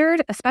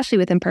considered, especially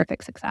with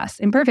Imperfect Success.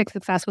 Imperfect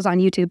Success was on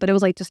YouTube, but it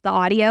was like just the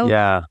audio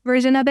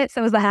version of it. So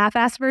it was the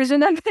half-assed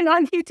version of it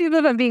on YouTube,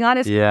 if I'm being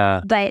honest.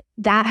 Yeah. But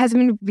that has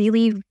been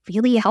really,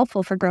 really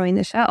helpful for growing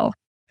the show.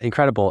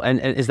 Incredible. And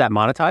is that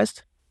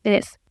monetized? It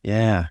is.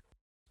 Yeah.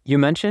 You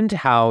mentioned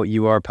how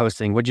you are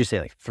posting, what'd you say,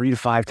 like 3 to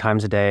 5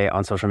 times a day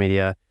on social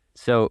media.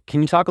 So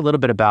can you talk a little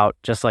bit about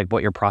just like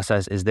what your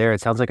process is there? It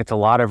sounds like it's a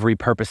lot of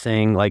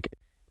repurposing. Like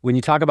when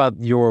you talk about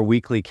your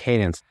weekly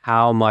cadence,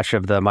 how much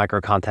of the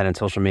micro content and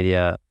social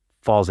media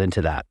falls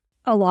into that?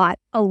 A lot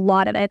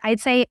of it. I'd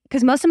say,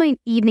 because most of my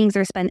evenings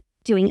are spent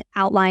doing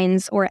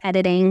outlines or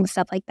editing,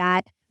 stuff like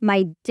that.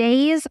 My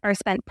days are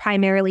spent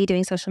primarily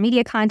doing social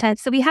media content.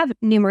 So we have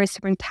numerous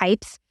different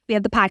types. We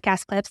have the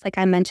podcast clips, like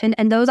I mentioned,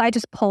 and those I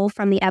just pull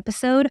from the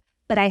episode,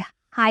 but I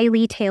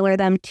highly tailor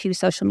them to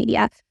social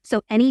media.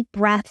 So any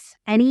breaths,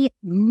 any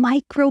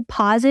micro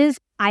pauses,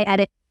 I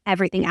edit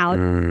everything out,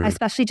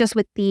 especially just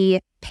with the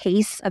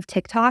pace of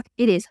TikTok.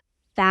 It is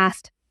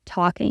fast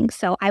talking.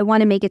 So I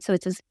want to make it so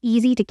it's as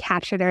easy to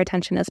capture their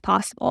attention as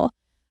possible.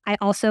 I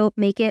also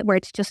make it where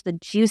it's just the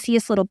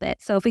juiciest little bit.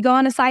 So if we go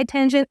on a side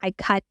tangent, I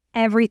cut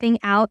everything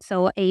out.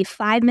 So a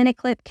 5-minute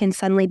clip can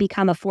suddenly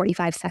become a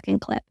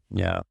 45-second clip.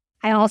 Yeah.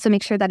 I also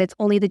make sure that it's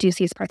only the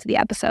juiciest parts of the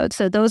episode.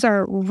 So those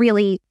are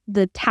really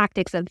the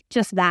tactics of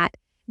just that.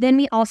 Then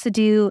we also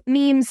do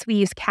memes. We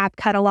use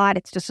CapCut a lot.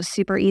 It's just a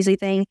super easy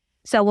thing.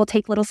 So we'll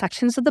take little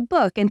sections of the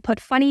book and put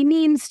funny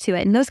memes to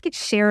it. And those get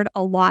shared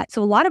a lot.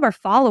 So a lot of our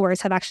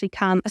followers have actually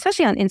come,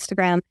 especially on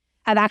Instagram,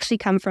 have actually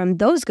come from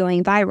those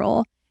going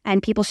viral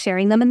and people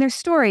sharing them in their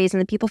stories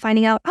and then people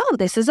finding out, oh,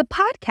 this is a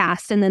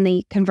podcast. And then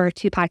they convert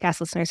to podcast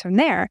listeners from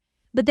there.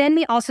 But then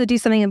we also do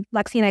something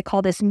Lexi and I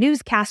call this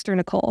newscaster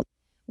Nicole,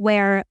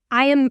 where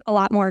I am a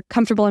lot more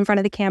comfortable in front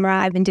of the camera.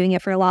 I've been doing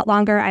it for a lot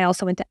longer. I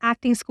also went to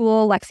acting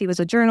school. Lexi was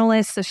a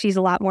journalist, so she's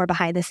a lot more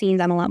behind the scenes.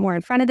 I'm a lot more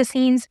in front of the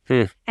scenes.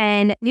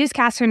 And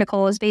newscaster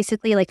Nicole is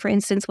basically like, for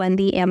instance, when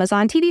the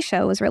Amazon TV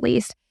show was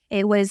released,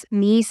 it was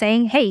me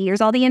saying, hey, here's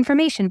all the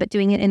information, but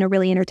doing it in a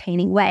really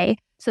entertaining way.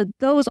 So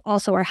those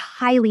also are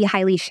highly,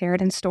 highly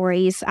shared in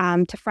stories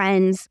to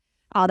friends,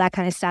 all that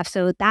kind of stuff.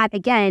 So that,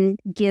 again,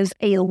 gives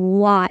a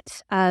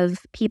lot of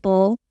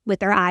people with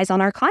their eyes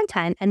on our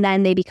content, and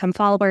then they become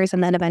followers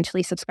and then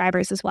eventually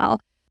subscribers as well.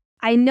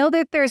 I know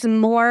that there's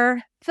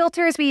more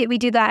filters. We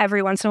do that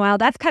every once in a while.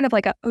 That's kind of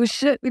like a, oh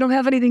shit, we don't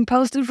have anything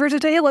posted for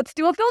today. Let's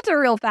do a filter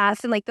real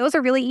fast. And like those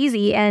are really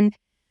easy. And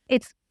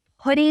it's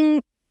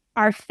putting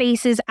our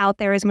faces out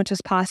there as much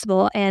as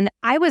possible. And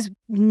I was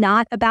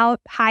not about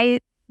high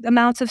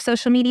amounts of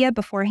social media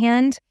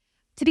beforehand,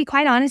 to be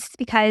quite honest,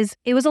 because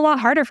it was a lot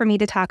harder for me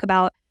to talk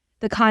about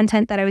the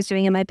content that I was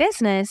doing in my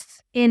business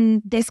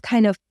in this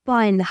kind of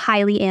fun,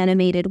 highly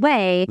animated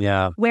way,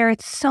 where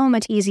it's so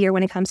much easier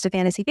when it comes to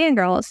Fantasy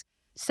Fangirls.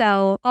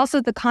 So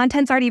also the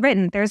content's already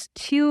written. There's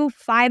 2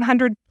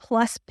 500+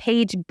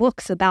 page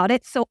books about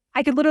it. So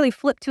I could literally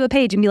flip to a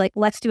page and be like,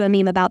 let's do a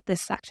meme about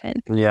this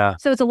section. Yeah.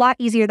 So it's a lot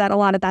easier that a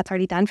lot of that's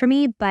already done for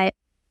me. But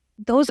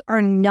those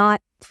are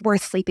not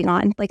worth sleeping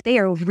on. Like they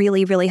are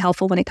really, really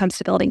helpful when it comes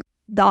to building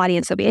the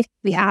audience that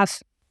we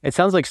have. It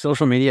sounds like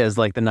social media is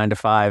like the 9 to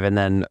 5, and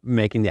then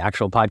making the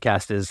actual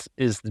podcast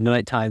is the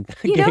nighttime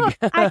You gig. know,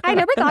 I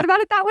never thought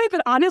about it that way,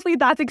 but honestly,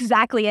 that's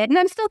exactly it. And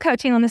I'm still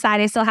coaching on the side.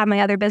 I still have my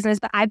other business,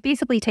 but I've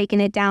basically taken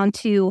it down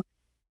to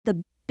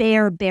the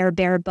bare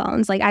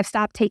bones. Like I've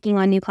stopped taking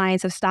on new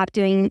clients. I've stopped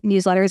doing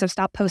newsletters. I've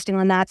stopped posting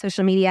on that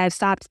social media. I've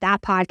stopped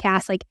that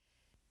podcast. Like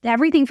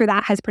everything for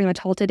that has pretty much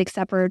halted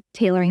except for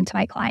tailoring to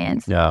my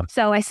clients. Yeah.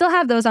 So I still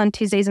have those on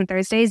Tuesdays and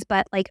Thursdays,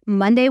 but like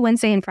Monday,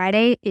 Wednesday, and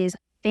Friday is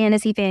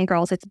Fantasy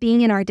Fangirls. It's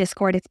being in our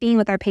Discord. It's being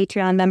with our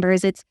Patreon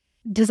members. It's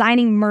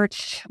designing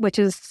merch, which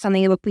is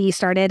something that we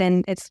started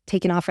and it's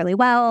taken off really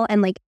well.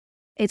 And like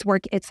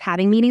it's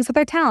having meetings with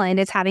our talent.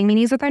 It's having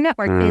meetings with our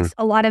network. It's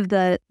a lot of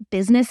the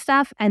business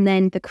stuff. And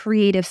then the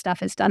creative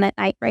stuff is done at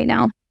night right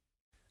now.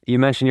 You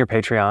mentioned your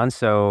Patreon.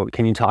 So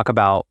can you talk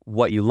about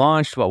what you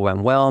launched, what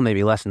went well,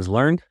 maybe lessons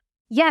learned?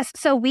 Yes.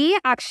 So we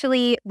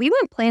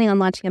weren't planning on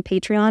launching a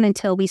Patreon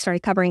until we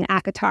started covering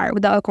ACOTAR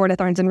with the A Court of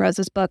Thorns and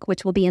Roses book,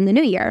 which will be in the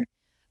new year.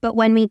 But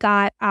when we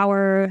got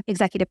our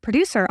executive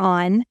producer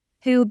on,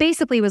 who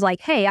basically was like,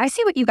 hey, I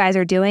see what you guys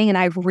are doing and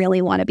I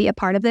really want to be a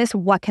part of this.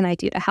 What can I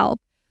do to help?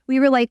 We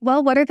were like,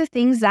 well, what are the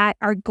things that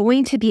are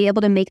going to be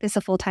able to make this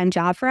a full-time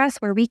job for us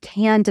where we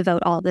can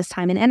devote all this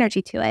time and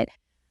energy to it?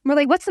 And we're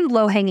like, what's the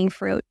low-hanging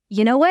fruit?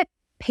 You know what?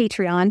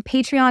 Patreon.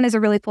 Patreon is a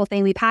really cool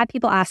thing. We've had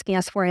people asking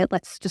us for it.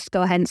 Let's just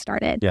go ahead and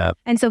start it. Yeah.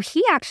 And so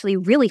he actually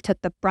really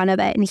took the brunt of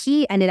it and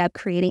he ended up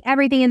creating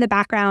everything in the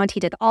background. He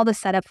did all the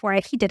setup for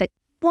it. He did a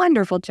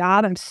wonderful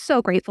job. I'm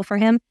so grateful for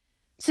him.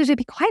 So to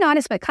be quite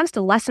honest, when it comes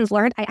to lessons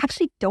learned, I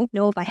actually don't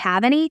know if I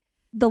have any.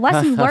 The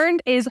lesson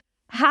learned is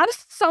have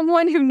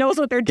someone who knows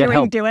what they're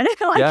doing do it.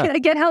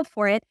 Get help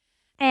for it.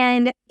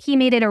 And he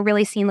made it a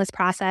really seamless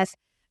process.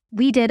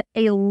 We did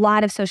a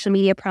lot of social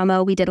media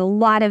promo. We did a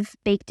lot of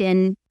baked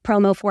in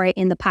promo for it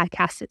in the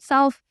podcast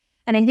itself.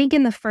 And I think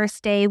in the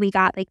first day, we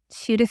got like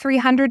 200 to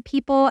 300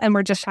 people and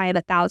we're just shy of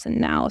 1,000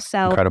 now.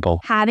 So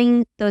incredible.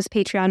 Having those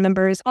Patreon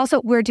members.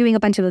 Also, we're doing a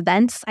bunch of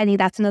events. I think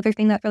that's another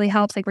thing that really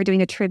helps. Like we're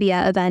doing a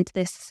trivia event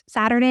this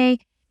Saturday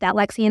that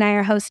Lexi and I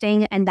are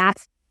hosting. And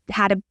that's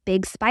had a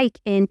big spike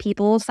in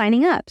people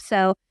signing up.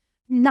 So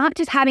not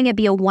just having it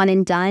be a one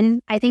and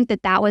done. I think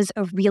that was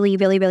a really,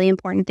 really, really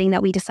important thing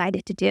that we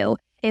decided to do.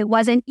 It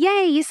wasn't,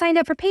 yay, you signed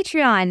up for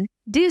Patreon.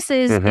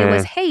 Deuces. It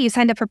was, hey, you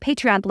signed up for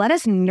Patreon. Let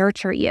us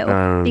nurture you.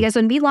 Because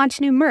when we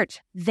launch new merch,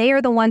 they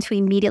are the ones who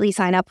immediately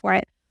sign up for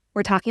it.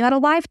 We're talking about a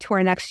live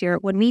tour next year.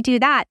 When we do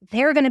that,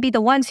 they're going to be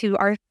the ones who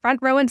are front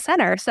row and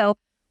center. So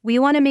we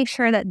want to make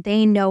sure that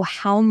they know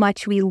how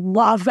much we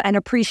love and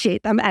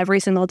appreciate them every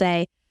single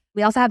day.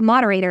 We also have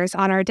moderators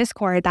on our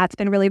Discord. That's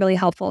been really, really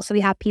helpful. So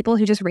we have people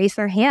who just raise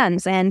their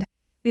hands and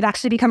we've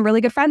actually become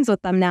really good friends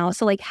with them now.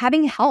 So like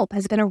having help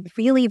has been a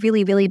really,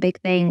 really, really big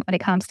thing when it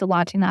comes to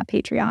launching that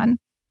Patreon.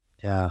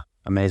 Yeah,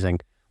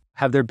 amazing.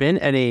 Have there been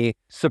any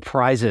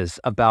surprises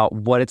about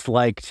what it's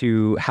like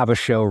to have a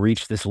show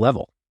reach this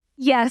level?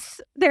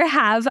 Yes, there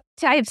have.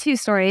 I have two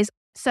stories.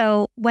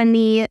 So when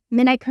the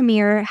midnight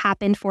premiere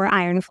happened for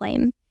Iron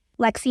Flame,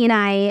 Lexi and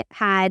I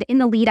had, in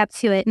the lead up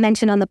to it,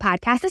 mentioned on the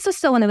podcast, this was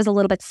still when it was a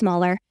little bit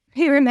smaller.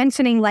 We were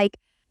mentioning like,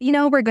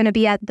 we're going to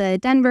be at the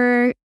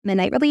Denver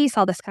midnight release,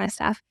 all this kind of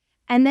stuff.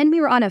 And then we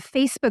were on a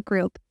Facebook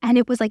group and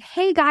it was like,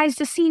 hey guys,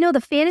 just so you know,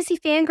 the Fantasy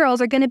Fangirls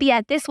are going to be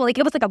at this. Well, like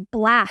it was like a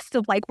blast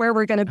of like where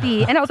we're going to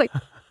be. And I was like,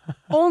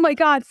 oh my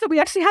God. So we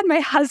actually had my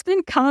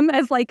husband come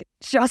as like,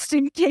 just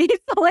in case,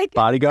 like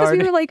bodyguard. Because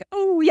we were like,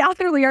 oh yeah,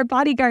 literally our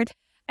bodyguard.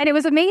 And it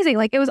was amazing.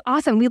 Like it was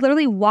awesome. We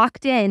literally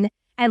walked in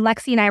and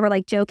Lexi and I were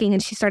like joking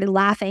and she started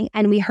laughing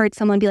and we heard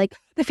someone be like,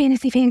 the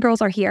Fantasy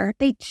Fangirls are here.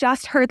 They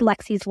just heard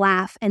Lexi's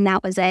laugh and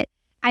that was it.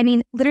 I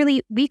mean,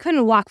 literally, we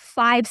couldn't walk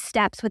 5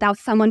 steps without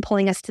someone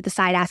pulling us to the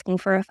side asking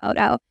for a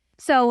photo.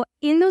 So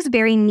in those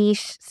very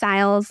niche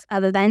styles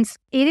of events,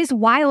 it is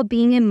wild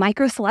being a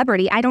micro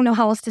celebrity. I don't know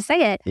how else to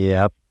say it.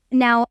 Yep.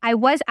 Now, I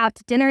was out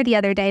to dinner the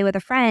other day with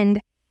a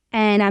friend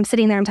and I'm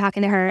sitting there, I'm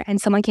talking to her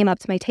and someone came up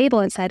to my table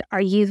and said,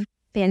 are you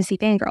Fantasy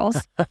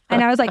Fangirls?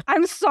 And I was like,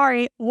 I'm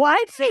sorry,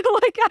 what?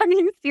 Like, are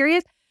you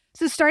serious?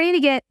 So starting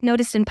to get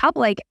noticed in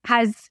public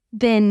has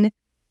been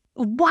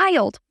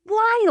wild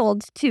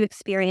to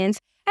experience.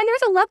 And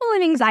there's a level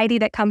of anxiety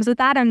that comes with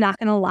that. I'm not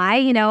going to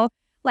lie,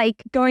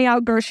 like going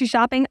out grocery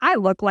shopping, I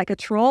look like a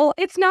troll.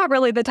 It's not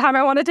really the time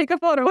I want to take a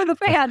photo with a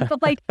fan,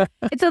 but like,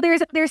 so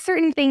there's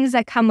certain things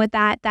that come with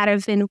that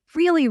have been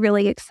really,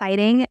 really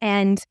exciting.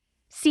 And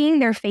seeing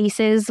their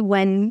faces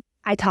when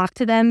I talk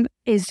to them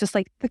is just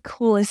like the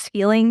coolest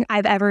feeling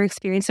I've ever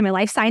experienced in my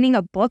life. Signing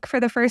a book for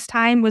the first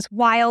time was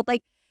wild.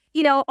 Like,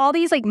 all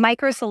these like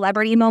micro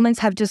celebrity moments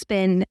have just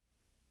been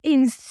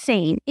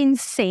insane.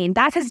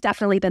 That has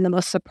definitely been the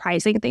most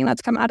surprising thing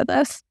that's come out of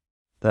this.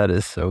 That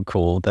is so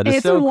cool.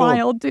 It's so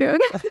wild,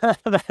 dude.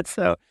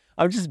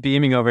 I'm just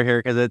beaming over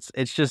here because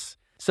it's just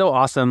so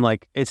awesome.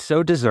 Like it's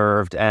so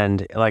deserved.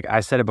 And like I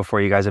said it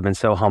before, you guys have been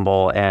so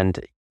humble. And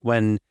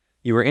when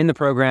you were in the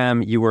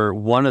program, you were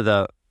one of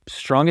the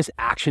strongest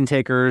action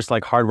takers,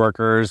 like hard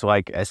workers.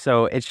 Like,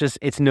 so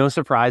it's no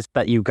surprise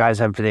that you guys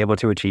have been able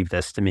to achieve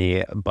this to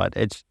me. But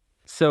it's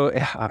so,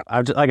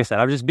 like I said,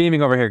 I'm just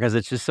beaming over here because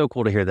it's just so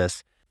cool to hear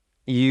this.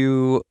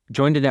 You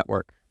joined a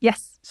network.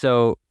 Yes.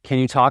 So can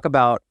you talk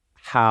about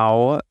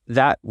how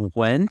that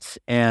went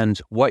and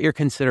what your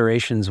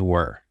considerations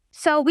were?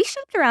 So we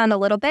shopped around a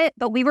little bit,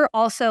 but we were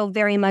also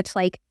very much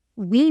like,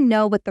 we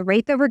know with the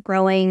rate that we're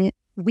growing,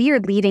 we are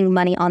leaving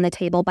money on the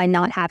table by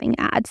not having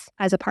ads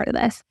as a part of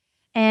this.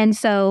 And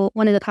so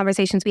one of the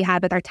conversations we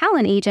had with our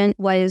talent agent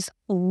was,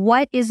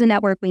 what is the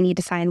network we need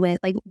to sign with?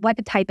 Like,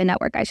 what type of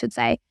network, I should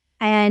say.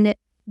 And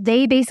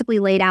they basically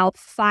laid out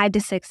 5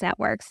 to 6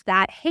 networks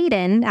that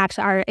Hayden,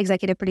 actually our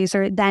executive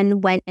producer,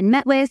 then went and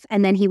met with,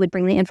 and then he would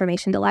bring the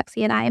information to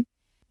Lexi and I.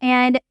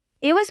 And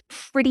it was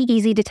pretty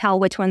easy to tell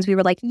which ones we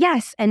were like,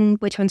 yes, and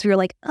which ones we were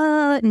like,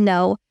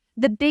 no.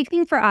 The big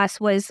thing for us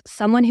was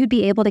someone who'd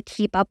be able to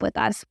keep up with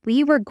us.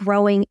 We were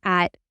growing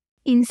at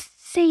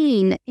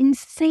insane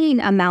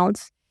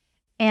amounts.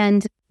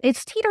 And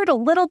it's teetered a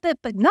little bit,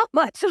 but not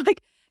much.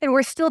 And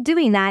we're still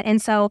doing that.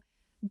 And so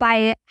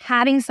by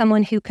having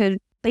someone who could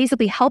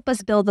basically help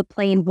us build the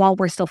plane while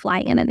we're still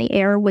flying it in the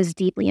air was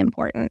deeply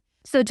important.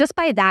 So just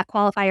by that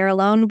qualifier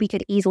alone, we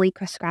could easily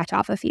scratch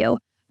off a few.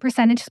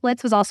 Percentage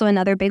splits was also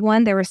another big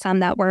one. There were some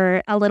that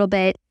were a little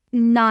bit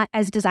not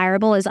as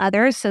desirable as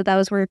others. So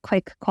those were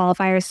quick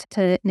qualifiers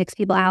to nix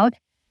people out.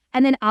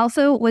 And then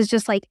also was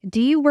just like, do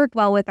you work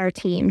well with our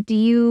team? Do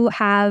you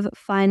have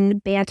fun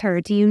banter?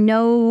 Do you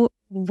know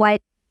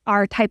what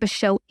our type of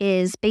show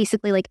is?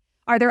 Basically, like,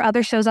 are there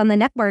other shows on the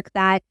network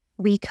that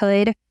we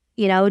could,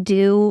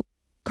 do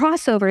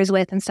crossovers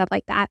with and stuff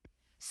like that?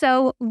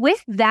 So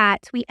with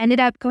that, we ended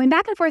up going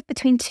back and forth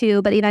between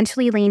 2, but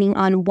eventually leaning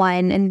on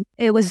 1. And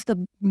it was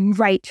the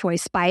right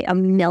choice by a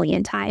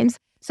million times.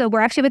 So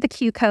we're actually with the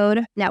Q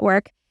Code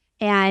network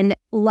and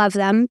love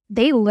them.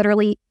 They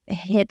literally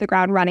hit the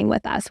ground running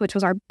with us, which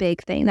was our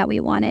big thing that we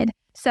wanted.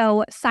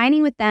 So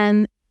signing with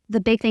them, the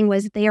big thing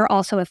was they are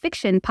also a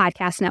fiction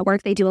podcast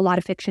network. They do a lot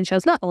of fiction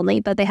shows, not only,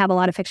 but they have a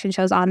lot of fiction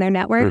shows on their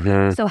network.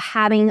 Mm-hmm. So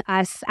having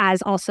us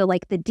as also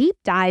like the deep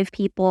dive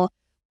people,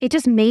 it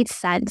just made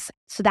sense.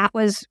 So that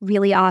was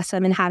really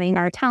awesome. And having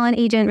our talent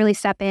agent really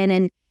step in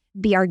and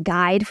be our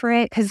guide for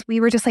it, because we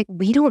were just like,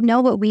 we don't know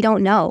what we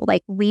don't know.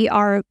 Like, we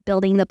are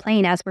building the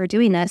plane as we're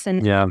doing this.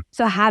 And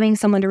so having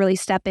someone to really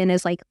step in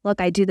is like, look,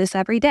 I do this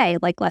every day.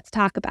 Like, let's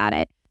talk about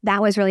it.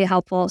 That was really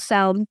helpful.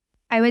 So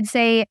I would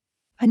say,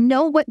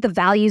 know what the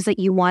values that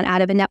you want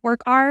out of a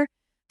network are.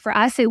 For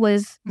us, it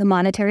was the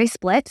monetary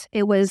split.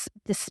 It was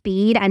the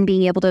speed and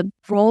being able to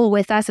roll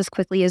with us as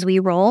quickly as we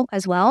roll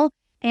as well.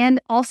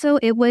 And also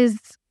it was,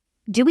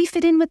 do we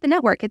fit in with the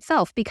network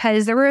itself?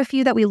 Because there were a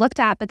few that we looked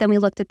at, but then we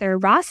looked at their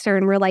roster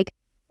and we're like,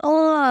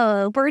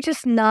 oh, we're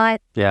just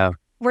not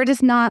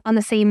on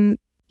the same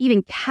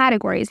even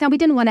categories. Now, we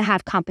didn't want to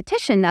have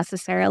competition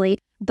necessarily,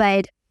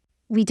 but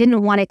we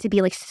didn't want it to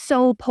be like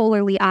so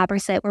polarly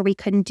opposite where we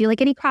couldn't do like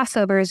any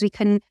crossovers. We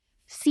couldn't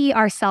see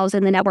ourselves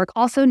in the network.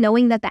 Also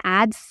knowing that the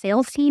ads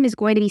sales team is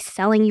going to be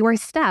selling your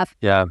stuff.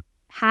 Yeah.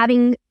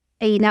 Having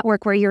a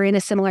network where you're in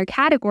a similar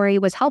category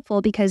was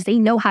helpful because they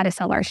know how to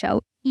sell our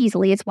show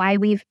easily. It's why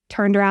we've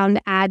turned around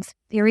ads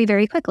very,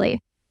 very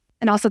quickly.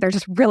 And also they're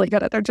just really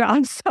good at their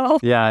jobs. So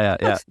yeah.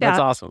 That's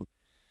awesome.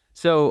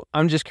 So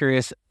I'm just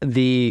curious,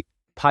 the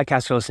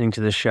podcaster listening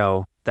to this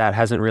show that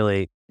hasn't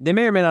really, they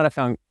may or may not have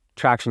found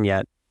traction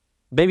yet.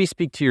 Maybe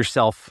speak to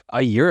yourself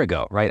a year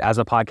ago, right? As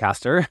a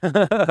podcaster,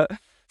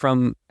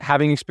 from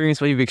having experienced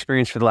what you've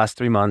experienced for the last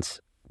 3 months,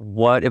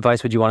 what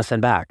advice would you want to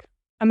send back?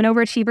 I'm an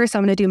overachiever, so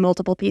I'm going to do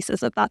multiple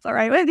pieces if that's all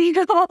right with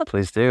you.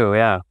 Please do,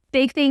 yeah.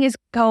 Big thing is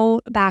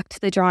go back to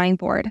the drawing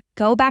board.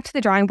 Go back to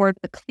the drawing board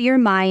with a clear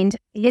mind.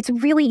 It's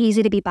really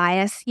easy to be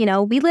biased.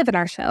 We live in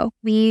our show.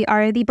 We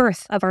are the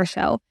birth of our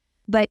show.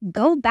 But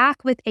go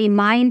back with a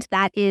mind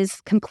that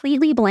is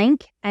completely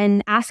blank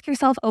and ask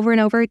yourself over and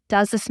over,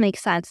 does this make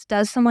sense?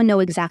 Does someone know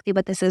exactly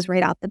what this is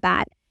right off the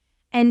bat?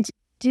 And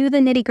do the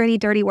nitty-gritty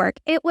dirty work.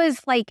 It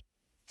was like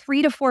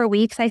 3 to 4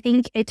 weeks, I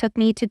think it took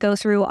me to go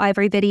through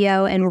every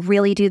video and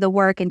really do the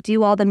work and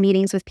do all the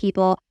meetings with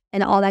people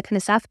and all that kind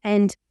of stuff.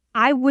 And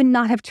I would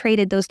not have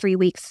traded those 3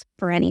 weeks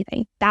for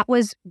anything. That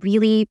was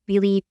really,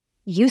 really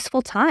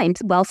useful time,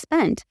 well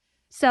spent.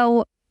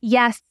 So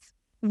yes,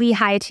 we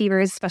high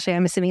achievers, especially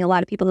I'm assuming a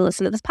lot of people who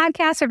listen to this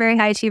podcast are very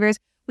high achievers.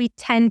 We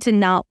tend to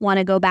not want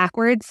to go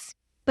backwards,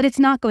 but it's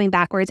not going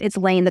backwards. It's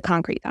laying the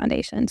concrete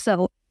foundation.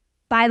 So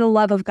by the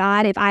love of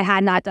God, if I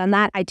had not done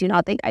that, I do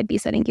not think I'd be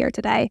sitting here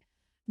today.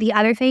 The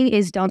other thing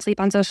is don't sleep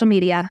on social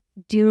media.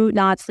 Do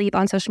not sleep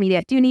on social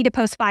media. Do you need to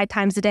post 5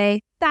 times a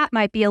day? That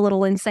might be a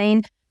little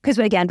insane because,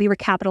 again, we were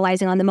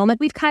capitalizing on the moment.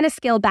 We've kind of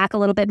scaled back a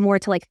little bit more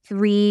to like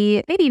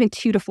 3, maybe even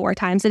 2 to 4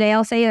 times a day.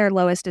 I'll say our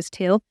lowest is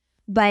 2.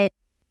 But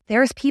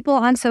there's people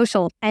on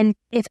social. And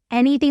if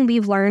anything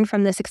we've learned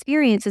from this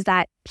experience is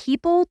that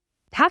people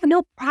have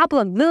no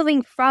problem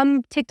moving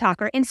from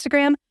TikTok or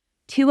Instagram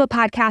to a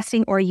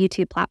podcasting or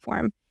YouTube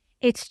platform.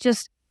 It's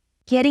just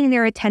getting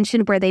their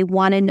attention where they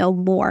want to know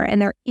more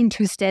and they're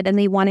interested and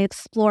they want to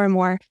explore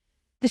more.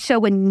 the show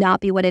would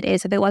not be what it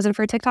is if it wasn't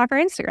for TikTok or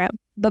Instagram,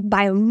 but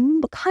by a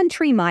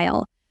country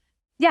mile.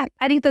 Yeah,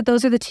 I think that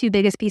those are the two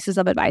biggest pieces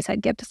of advice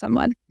I'd give to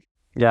someone.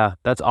 Yeah,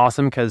 that's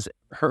awesome because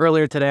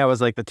earlier today I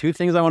was like, the two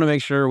things I want to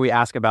make sure we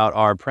ask about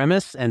are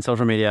premise and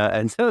social media.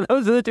 And so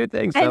those are the two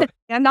things. So. And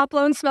I'm not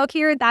blowing smoke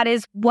here. That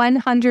is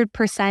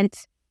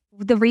 100%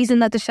 the reason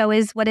that the show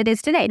is what it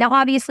is today. Now,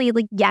 obviously,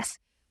 like, yes,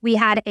 we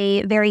had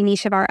a very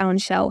niche of our own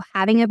show.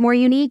 Having it more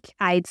unique,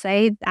 I'd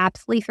say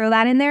absolutely throw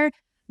that in there.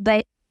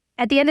 But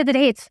at the end of the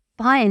day, it's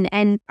fun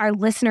and our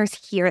listeners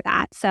hear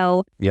that.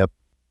 So, yep.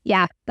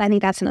 Yeah, I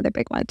think that's another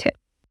big one too.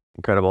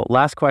 Incredible.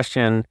 Last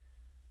question.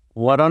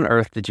 What on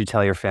earth did you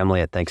tell your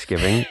family at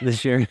Thanksgiving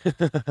this year? You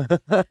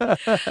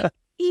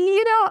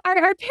know, our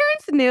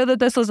parents knew that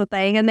this was a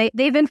thing and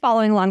they've been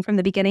following along from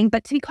the beginning.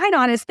 But to be quite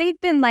honest, they've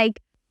been like,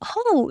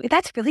 oh,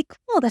 that's really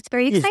cool. That's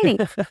very exciting.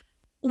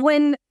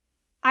 When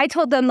I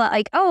told them that,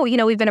 like, oh, you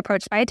know, we've been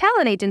approached by a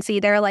talent agency,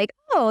 they're like,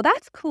 oh,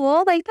 that's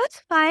cool. Like,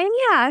 that's fine.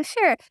 Yeah,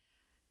 sure.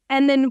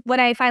 And then when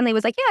I finally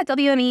was like, yeah,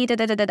 WME,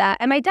 da-da-da-da-da.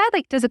 And my dad,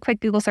 like, does a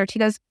quick Google search. He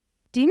goes,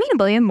 do you mean a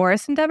William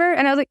Morris endeavor?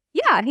 And I was like,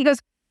 yeah. He goes,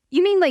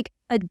 you mean like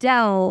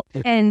Adele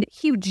and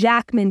Hugh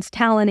Jackman's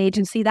talent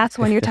agency? That's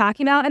the one you're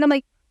talking about? And I'm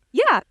like,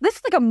 yeah, this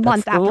is like a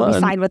month after we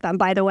signed with them,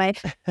 by the way.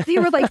 They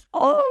were like,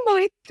 oh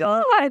my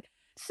God.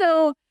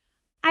 So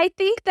I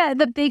think that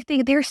the big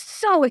thing, they're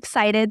so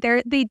excited.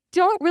 They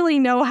don't really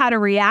know how to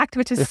react,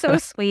 which is so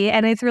sweet.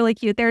 And it's really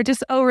cute. They're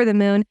just over the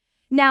moon.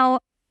 Now,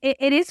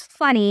 it is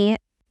funny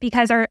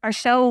because our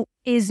show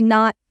is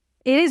not,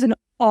 it is an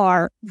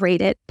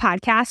R-rated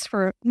podcast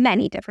for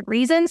many different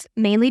reasons,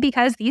 mainly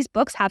because these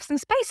books have some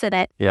spice in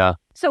it. Yeah.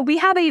 So we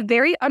have a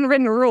very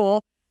unwritten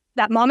rule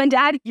that mom and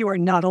dad, you are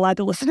not allowed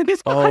to listen to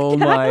this podcast. Oh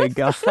my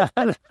God.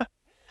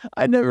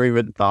 I never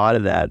even thought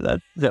of that.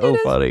 That's so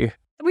funny.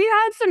 We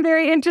had some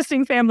very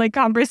interesting family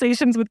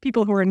conversations with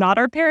people who are not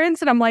our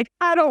parents. And I'm like,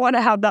 I don't want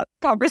to have that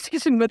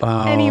conversation with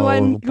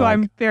anyone who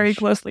I'm very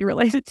closely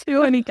related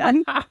to. And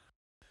again,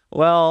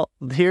 well,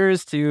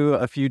 here's to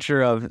a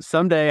future of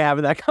someday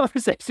having that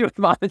conversation with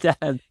mom and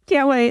dad.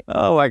 Can't wait.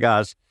 Oh my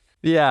gosh.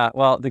 Yeah.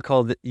 Well,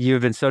 Nicole,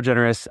 you've been so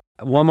generous.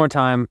 One more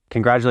time,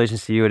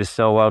 congratulations to you. It is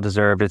so well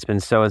deserved. It's been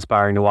so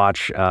inspiring to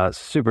watch.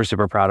 Super,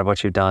 super proud of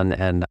what you've done.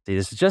 And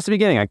this is just the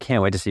beginning. I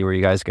can't wait to see where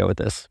you guys go with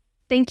this.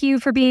 Thank you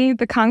for being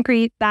the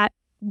concrete that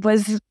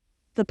was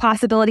the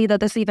possibility that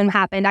this even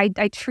happened.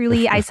 I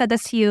truly, I said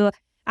this to you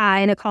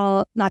in a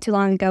call not too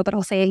long ago, but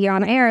I'll say it here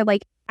on air.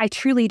 Like, I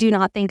truly do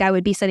not think I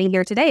would be sitting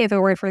here today if it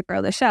weren't for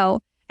Grow the Show.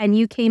 And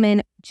you came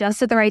in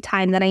just at the right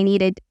time that I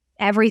needed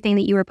everything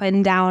that you were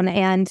putting down.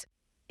 And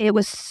it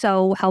was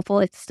so helpful.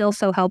 It's still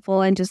so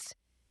helpful. And just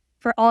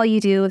for all you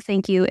do,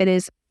 thank you. It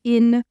is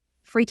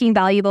freaking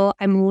valuable.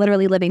 I'm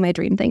literally living my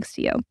dream thanks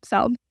to you.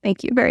 So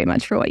thank you very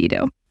much for what you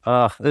do.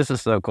 Oh, this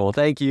is so cool.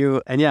 Thank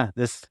you. And yeah,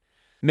 this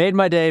made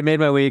my day,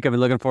 made my week. I've been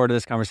looking forward to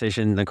this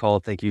conversation.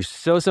 Nicole, thank you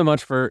so, so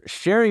much for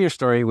sharing your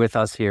story with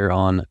us here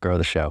on Grow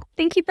the Show.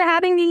 Thank you for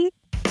having me.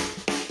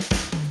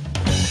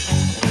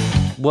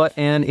 What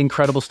an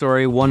incredible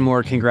story. One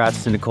more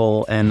congrats to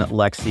Nicole and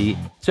Lexi.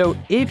 So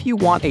if you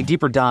want a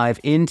deeper dive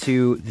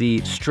into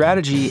the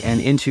strategy and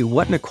into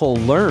what Nicole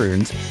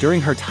learned during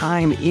her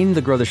time in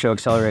the Grow the Show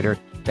Accelerator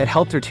that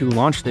helped her to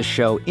launch this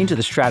show into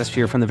the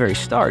stratosphere from the very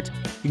start,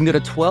 you can go to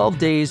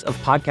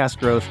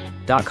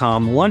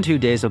 12daysofpodcastgrowth.com,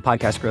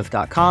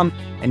 12daysofpodcastgrowth.com,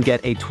 and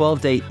get a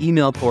 12-day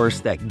email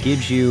course that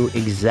gives you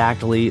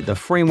exactly the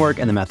framework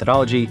and the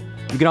methodology.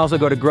 You can also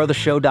go to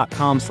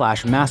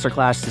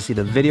growtheshow.com/masterclass to see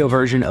the video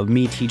version of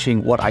me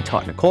teaching what I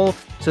taught Nicole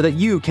so that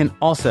you can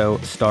also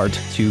start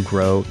to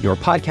grow your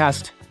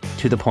podcast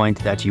to the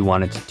point that you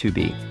want it to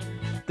be.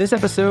 This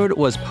episode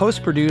was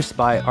post-produced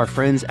by our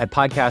friends at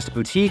Podcast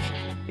Boutique.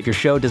 If your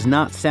show does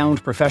not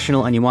sound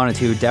professional and you want it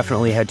to,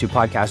 definitely head to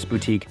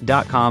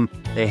podcastboutique.com.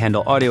 They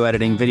handle audio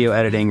editing, video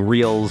editing,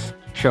 reels,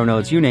 show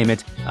notes, you name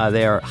it.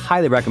 They are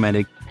highly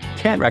recommended.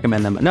 Can't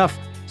recommend them enough.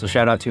 So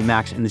shout out to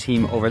Max and the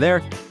team over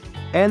there.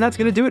 And that's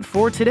going to do it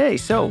for today.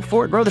 So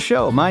for Grow the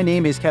Show, my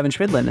name is Kevin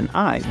Schmidlin, and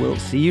I will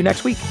see you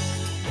next week.